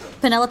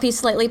 Penelope's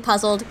slightly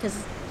puzzled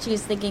because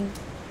she's thinking,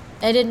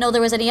 I didn't know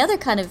there was any other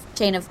kind of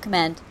chain of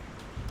command.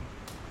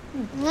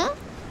 Huh?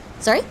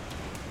 Sorry?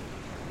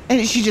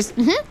 and she just,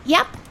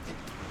 Yep.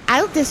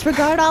 I'll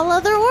disregard all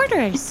other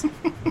orders.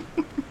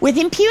 With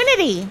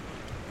impunity.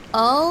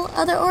 All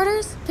other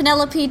orders?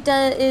 Penelope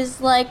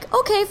is like,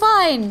 okay,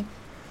 fine.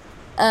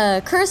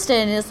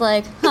 Kirsten is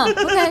like,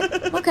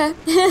 okay.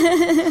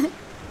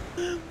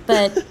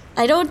 But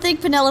I don't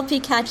think Penelope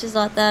catches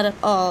on that at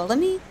all. Let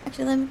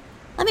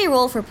me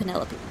roll for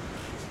Penelope.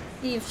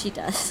 See if she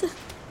does.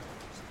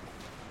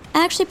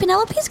 Actually,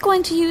 Penelope's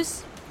going to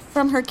use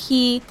from her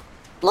key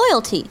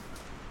loyalty.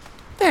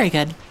 Very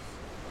good.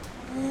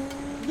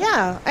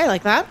 yeah, I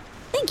like that.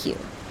 Thank you.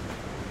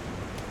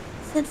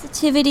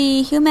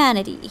 Sensitivity,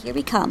 humanity. Here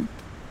we come.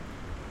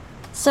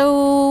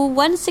 So,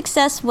 1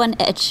 success, 1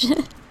 edge.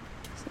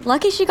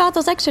 Lucky she got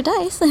those extra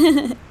dice.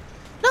 No,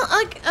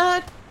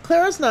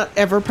 Clara's not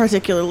ever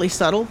particularly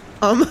subtle.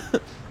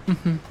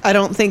 I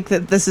don't think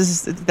that this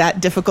is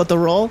that difficult to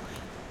roll.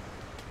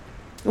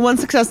 1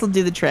 success will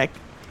do the trick.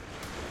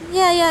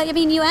 Yeah. I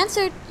mean, you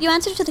answered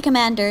to the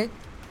commander.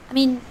 I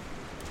mean,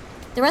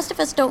 the rest of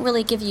us don't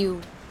really give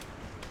you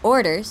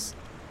orders.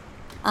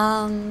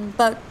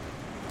 But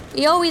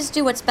we always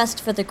do what's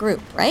best for the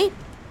group, right?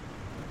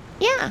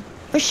 Yeah,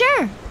 for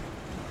sure.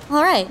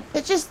 All right.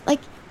 It's just like,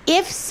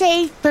 if,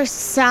 say, for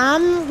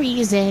some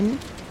reason,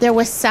 there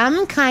was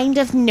some kind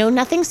of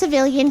know-nothing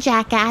civilian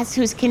jackass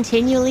who's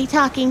continually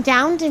talking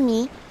down to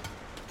me,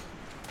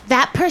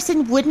 that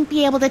person wouldn't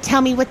be able to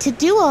tell me what to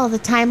do all the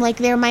time like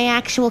they're my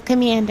actual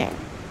commander.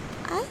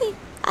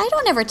 I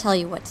don't ever tell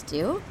you what to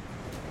do.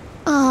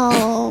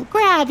 Oh,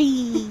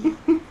 Grabby.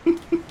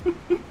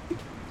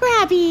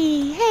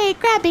 Grabby. Hey,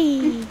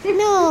 Grabby.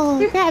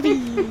 No,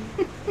 Grabby.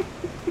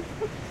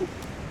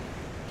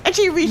 And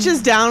she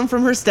reaches down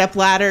from her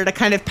stepladder to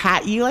kind of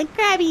pat you, like,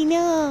 Grabby,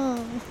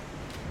 no.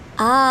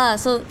 Ah,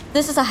 so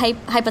this is a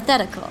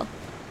hypothetical.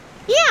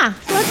 Yeah,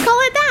 let's call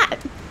it that.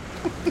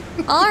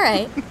 All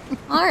right.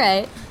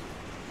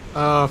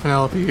 Oh,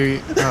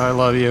 Penelope, I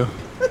love you.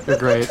 You're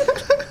great.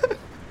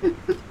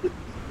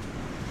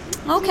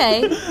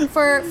 Okay,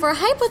 for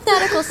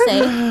hypothetical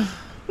sake.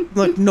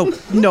 look,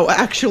 no,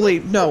 actually,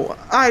 no.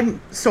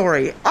 I'm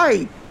sorry.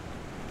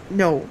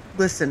 No,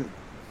 listen.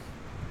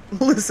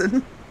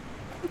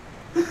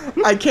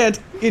 I can't,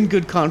 in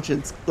good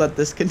conscience, let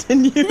this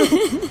continue.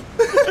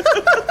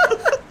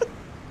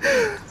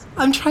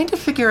 I'm trying to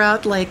figure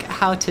out, like,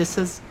 how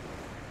Tissa's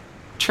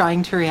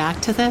trying to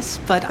react to this,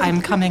 but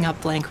I'm coming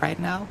up blank right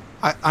now.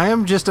 I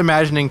am just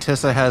imagining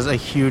Tissa has a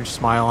huge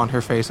smile on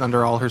her face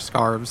under all her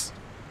scarves.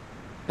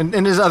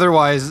 And is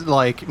otherwise,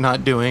 like,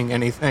 not doing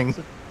anything.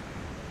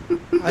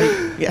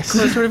 Yes.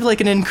 So sort of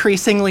like an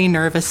increasingly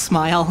nervous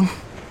smile.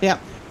 Yeah.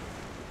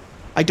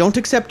 I don't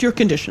accept your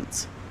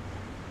conditions.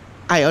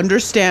 I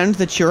understand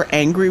that you're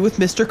angry with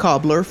Mr.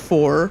 Cobbler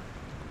for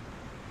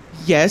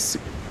Yes,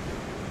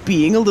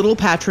 being a little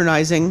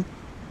patronizing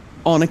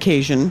on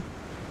occasion.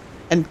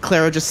 And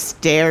Clara just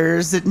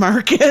stares at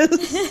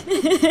Marcus.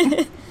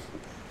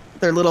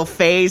 Their little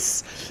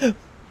face.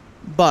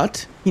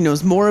 But he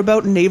knows more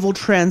about naval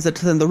transit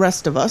than the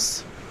rest of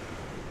us.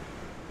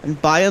 And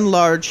by and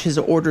large, his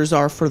orders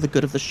are for the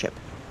good of the ship.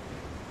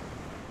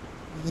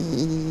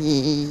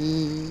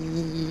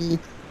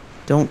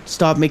 Don't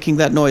stop making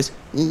that noise.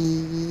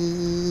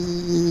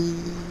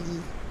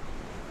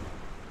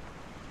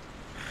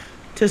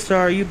 Tissa,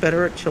 are you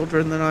better at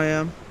children than I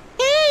am?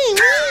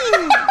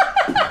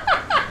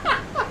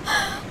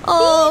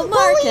 Oh,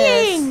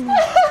 Marcus.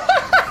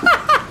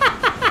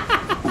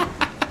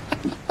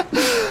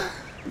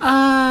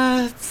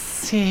 Let's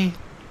see.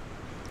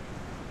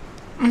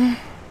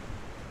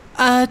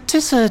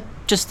 Tissa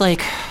just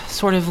like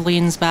sort of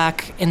leans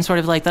back in sort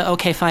of like the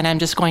okay, fine, I'm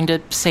just going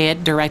to say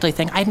it directly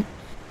thing.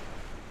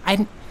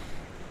 I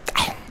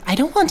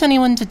don't want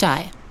anyone to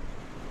die.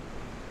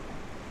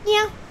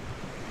 Yeah.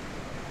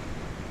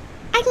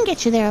 I can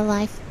get you there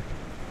alive.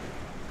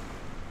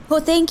 Oh,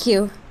 thank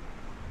you.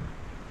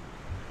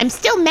 I'm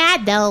still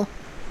mad, though.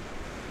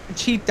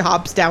 She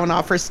hops down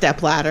off her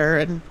stepladder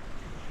and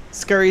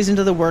scurries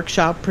into the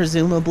workshop,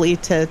 presumably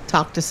to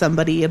talk to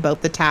somebody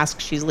about the task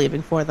she's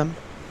leaving for them.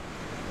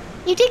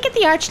 You did get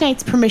the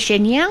Archnight's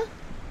permission, yeah?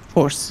 Of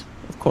course,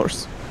 of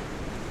course.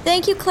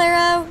 Thank you,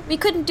 Clara. We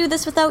couldn't do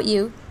this without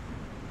you.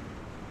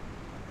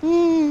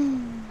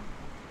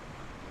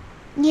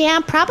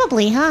 Yeah,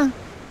 probably, huh?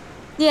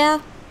 Yeah.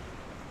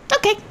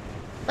 Okay,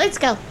 let's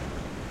go.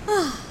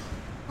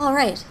 All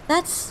right.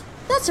 That's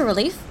a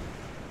relief.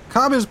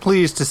 Cobb is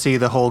pleased to see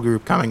the whole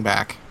group coming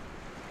back.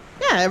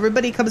 Yeah,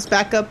 everybody comes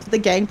back up the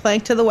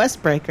gangplank to the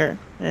Westbreaker.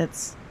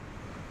 It's...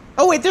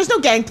 Oh, wait, there's no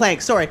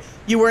gangplank. Sorry.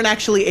 You weren't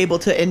actually able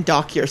to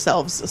undock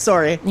yourselves.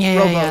 Sorry.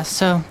 Yeah.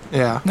 So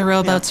Yeah. the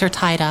rowboats are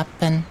tied up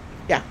and...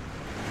 Yeah.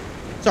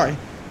 Sorry.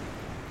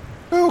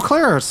 Oh,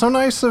 Claire, so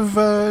nice of,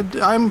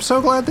 I'm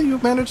so glad that you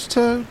managed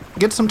to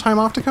get some time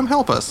off to come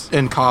help us.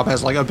 And Cobb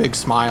has, like, a big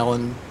smile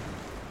and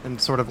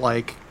sort of,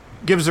 like,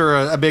 gives her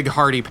a big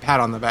hearty pat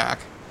on the back.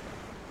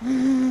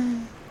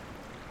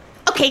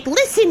 Okay,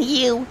 listen,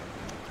 you.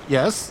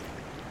 Yes?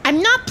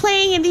 I'm not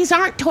playing and these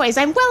aren't toys.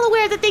 I'm well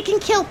aware that they can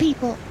kill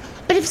people.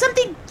 But if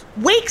something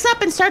wakes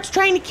up and starts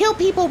trying to kill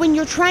people when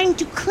you're trying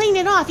to clean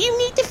it off, you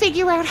need to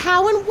figure out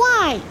how and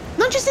why.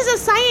 Not just as a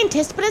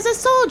scientist, but as a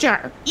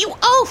soldier. You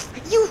oaf!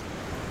 You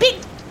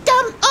big,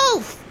 dumb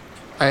oaf!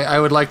 I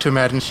would like to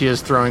imagine she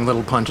is throwing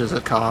little punches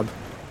at Cobb.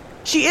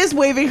 She is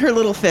waving her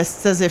little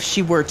fists as if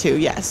she were to,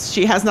 yes.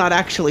 She has not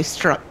actually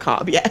struck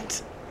Cobb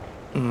yet.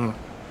 All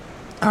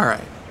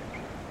right.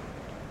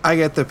 I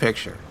get the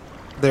picture.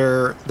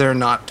 They're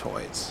not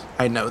toys.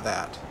 I know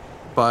that.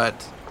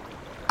 But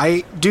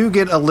I do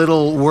get a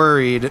little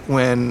worried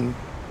when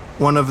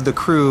one of the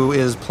crew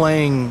is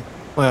playing,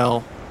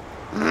 well,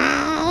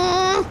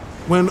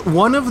 when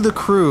one of the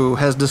crew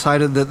has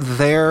decided that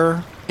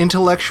their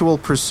intellectual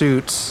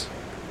pursuits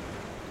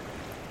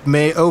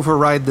may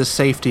override the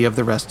safety of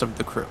the rest of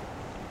the crew.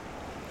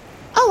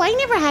 Oh, I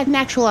never had an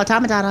actual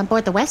automaton on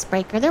board the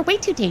Westbreaker. They're way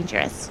too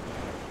dangerous.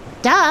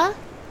 Duh.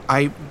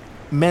 I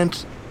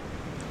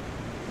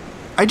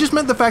just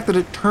meant the fact that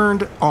it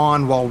turned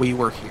on while we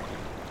were here.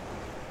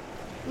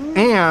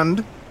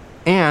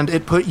 And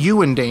it put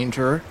you in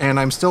danger, and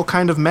I'm still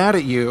kind of mad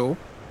at you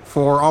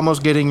for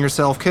almost getting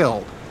yourself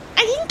killed.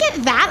 I didn't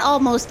get that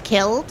almost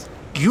killed.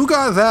 You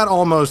got that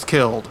almost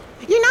killed.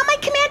 You're not my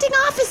commanding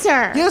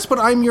officer. Yes, but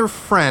I'm your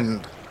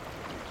friend.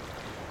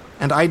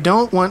 And I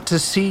don't want to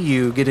see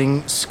you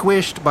getting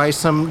squished by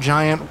some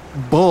giant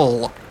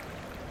bull.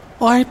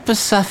 Or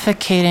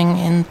suffocating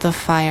in the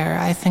fire,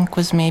 I think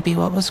was maybe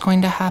what was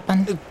going to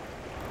happen.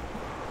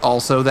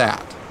 Also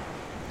that.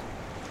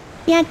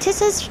 Yeah,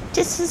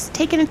 Tissa's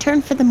taken a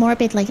turn for the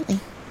morbid lately.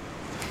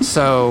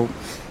 So,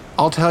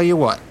 I'll tell you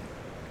what.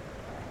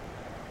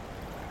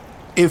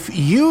 If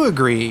you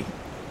agree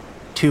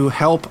to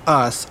help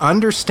us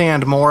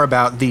understand more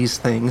about these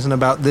things and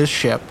about this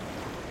ship,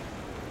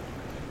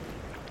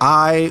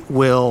 I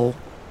will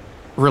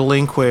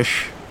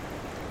relinquish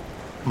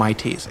my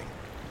teasing.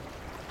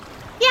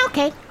 Yeah,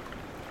 okay.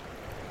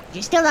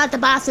 You're still not the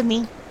boss of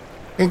me.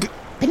 And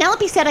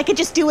Penelope said I could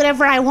just do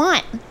whatever I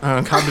want.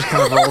 Cobb just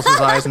kind of rolls his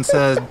eyes and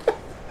said,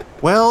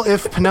 well,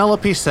 if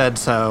Penelope said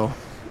so.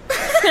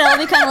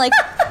 Penelope kind of like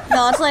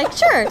nods like,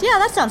 sure, yeah,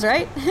 that sounds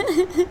right.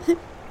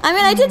 I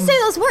mean, I did say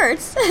those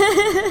words.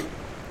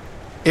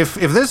 If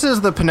this is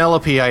the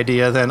Penelope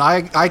idea, then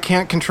I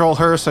can't control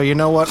her, so you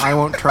know what? I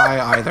won't try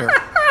either.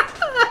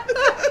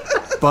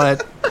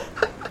 But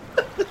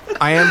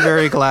I am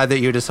very glad that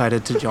you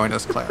decided to join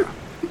us, Clara.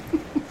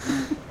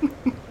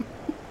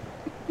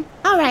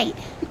 All right.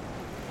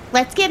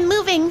 Let's get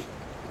moving.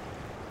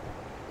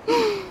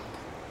 The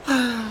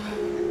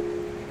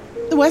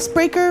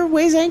Westbreaker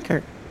weighs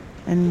anchor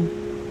and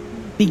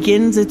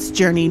begins its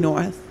journey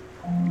north.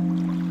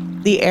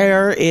 The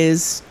air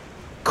is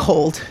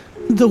cold.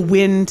 The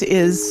wind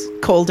is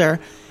colder.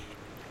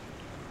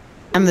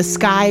 And the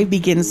sky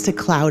begins to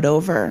cloud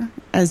over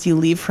as you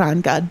leave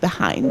Hrangad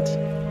behind.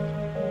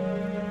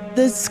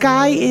 The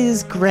sky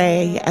is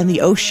gray and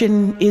the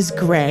ocean is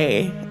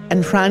gray,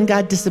 and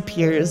Hrangad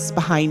disappears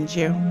behind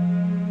you.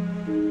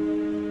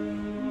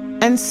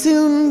 And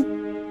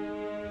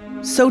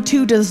soon, so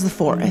too does the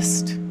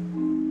forest,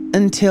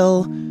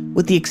 until,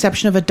 with the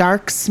exception of a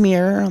dark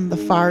smear on the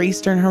far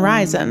eastern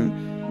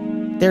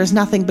horizon, there is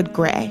nothing but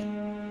gray.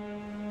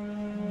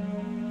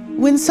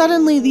 When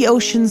suddenly the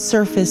ocean's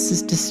surface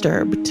is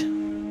disturbed,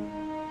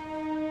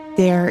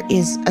 there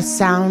is a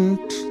sound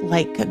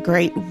like a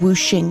great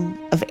whooshing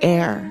of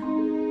air,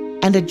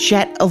 and a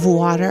jet of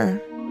water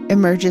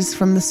emerges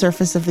from the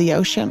surface of the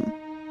ocean,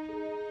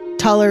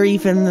 taller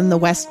even than the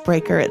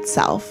Westbreaker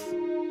itself.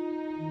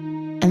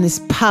 And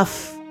this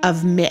puff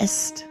of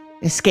mist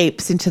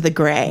escapes into the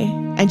gray,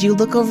 and you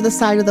look over the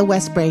side of the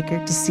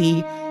Westbreaker to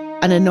see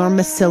an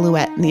enormous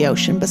silhouette in the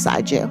ocean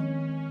beside you.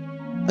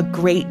 A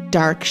great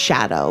dark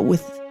shadow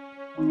with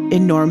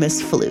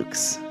enormous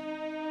flukes.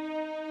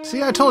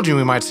 See, I told you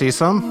we might see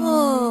some.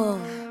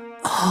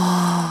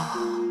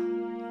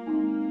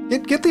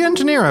 Get the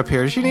engineer up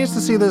here. She needs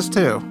to see this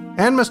too.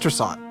 And Mr.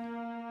 Sot.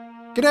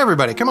 Get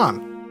everybody, come on.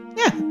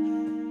 Yeah.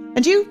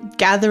 And you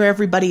gather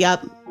everybody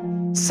up.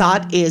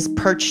 Sot is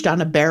perched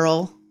on a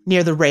barrel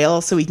near the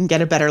rail so he can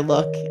get a better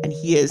look, and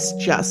he is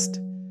just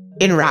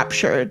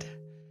enraptured.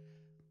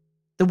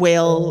 The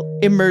whale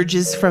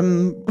emerges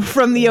from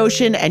the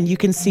ocean, and you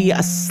can see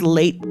a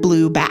slate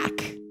blue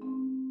back.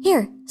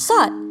 Here,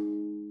 Sot.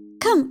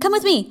 Come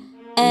with me.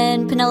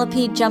 And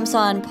Penelope jumps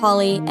on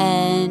Polly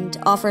and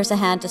offers a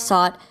hand to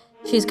Sot.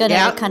 She's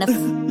gonna kind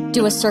of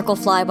do a circle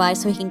flyby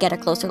so he can get a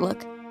closer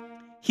look.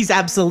 He's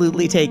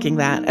absolutely taking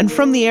that. And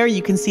from the air,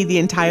 you can see the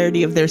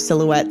entirety of their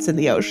silhouettes in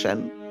the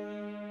ocean.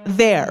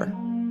 It's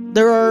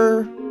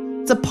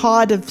a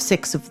pod of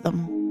 6 of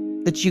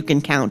them that you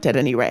can count at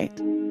any rate.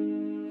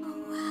 Oh,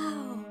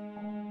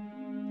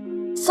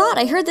 wow. Sot,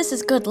 I heard this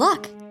is good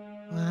luck.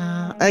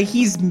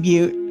 He's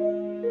mute.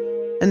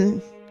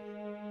 And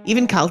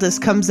even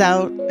Caldas comes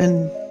out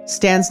and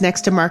stands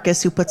next to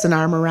Marcus, who puts an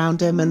arm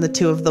around him, and the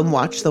two of them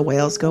watch the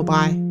whales go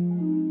by.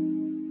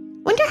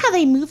 Wonder how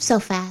they move so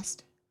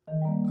fast.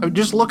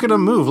 Just look at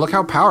them move. Look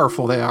how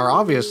powerful they are,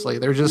 obviously.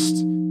 They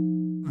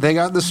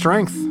got the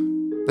strength.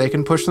 They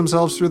can push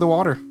themselves through the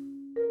water.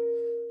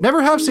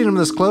 Never have seen them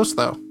this close,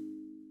 though.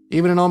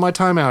 Even in all my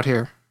time out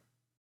here.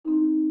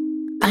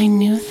 I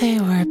knew they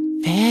were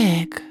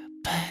big,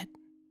 but...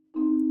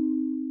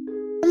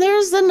 And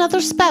there's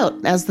another spout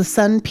as the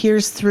sun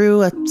peers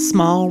through a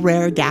small,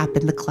 rare gap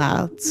in the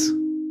clouds.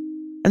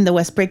 And the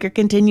Westbreaker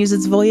continues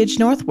its voyage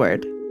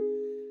northward.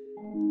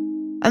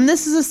 And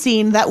this is a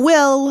scene that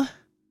will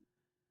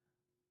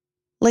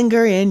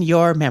linger in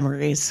your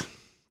memories.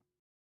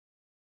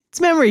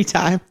 It's memory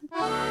time.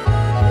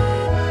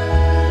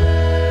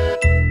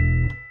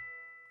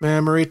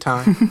 Memory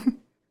time.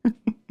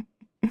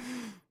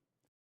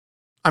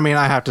 I mean,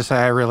 I have to say,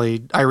 I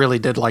really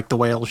did like the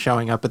whales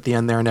showing up at the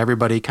end there and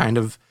everybody kind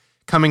of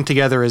coming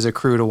together as a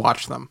crew to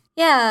watch them.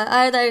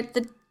 Yeah,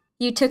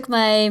 you took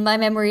my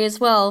memory as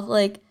well.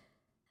 Like,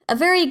 a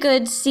very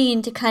good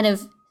scene to kind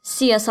of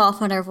see us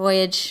off on our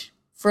voyage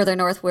further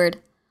northward.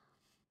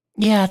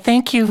 Yeah,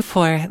 thank you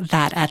for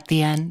that at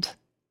the end.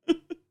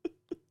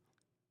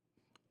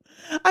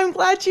 I'm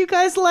glad you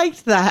guys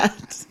liked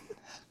that.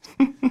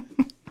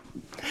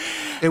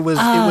 It was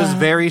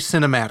very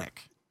cinematic.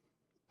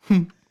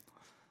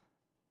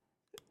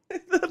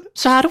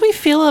 So how do we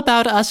feel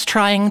about us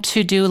trying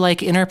to do like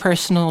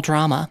interpersonal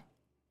drama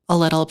a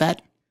little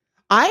bit?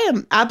 I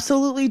am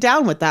absolutely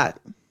down with that.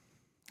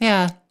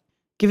 Yeah.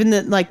 Given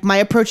that like my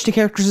approach to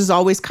characters is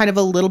always kind of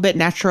a little bit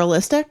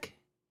naturalistic.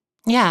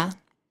 Yeah.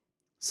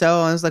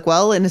 So I was like,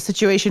 well, in a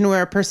situation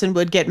where a person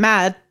would get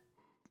mad,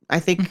 I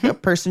think a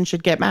person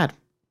should get mad.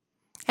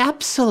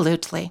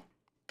 Absolutely.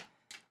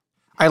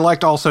 I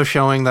liked also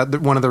showing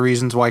that one of the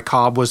reasons why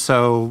Cobb was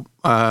so,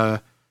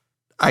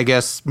 I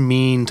guess,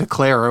 mean to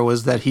Clara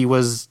was that he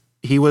was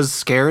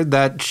scared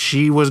that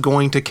she was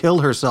going to kill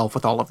herself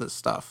with all of this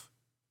stuff.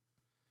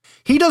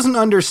 He doesn't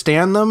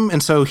understand them,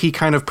 and so he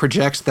kind of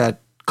projects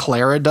that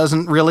Clara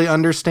doesn't really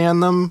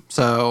understand them.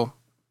 So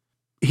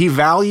he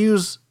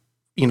values,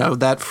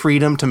 that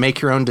freedom to make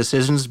your own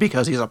decisions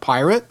because he's a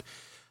pirate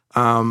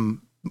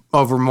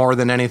over more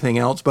than anything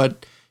else,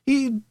 but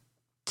he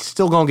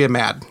still gonna get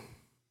mad.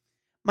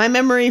 My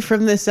memory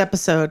from this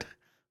episode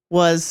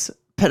was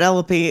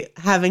Penelope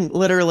having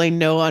literally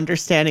no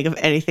understanding of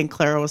anything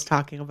Clara was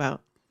talking about.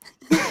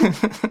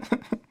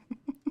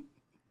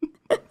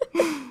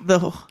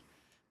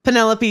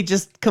 Penelope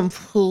just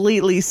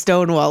completely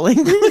stonewalling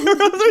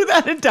through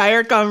that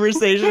entire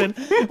conversation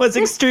was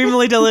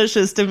extremely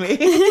delicious to me.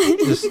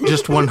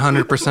 Just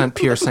 100%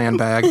 pure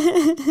sandbag.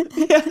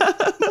 Yeah.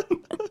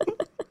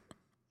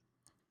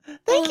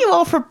 Thank you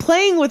all for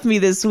playing with me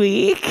this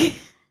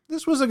week.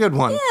 This was a good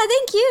one. Yeah,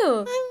 thank you.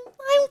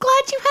 I'm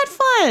glad you had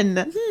fun.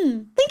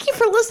 Thank you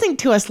for listening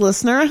to us,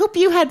 listener. I hope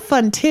you had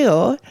fun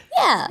too.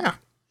 Yeah.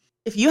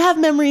 If you have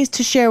memories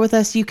to share with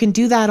us, you can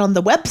do that on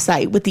the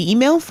website with the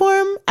email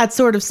form at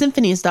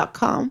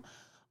swordofsymphonies.com.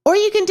 Or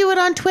you can do it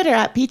on Twitter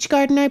at Peach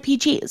Garden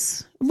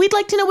RPGs. We'd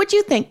like to know what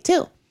you think,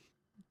 too.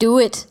 Do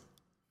it.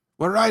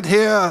 We're right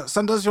here.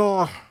 Send us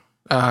your...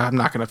 I'm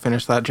not going to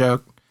finish that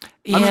joke.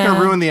 I'm just going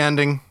to ruin the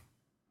ending.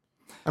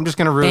 I'm just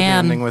going to ruin the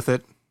ending with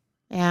it.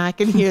 Yeah, I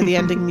can hear the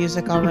ending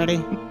music already.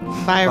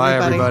 Bye, everybody. Bye,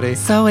 everybody.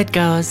 So it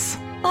goes.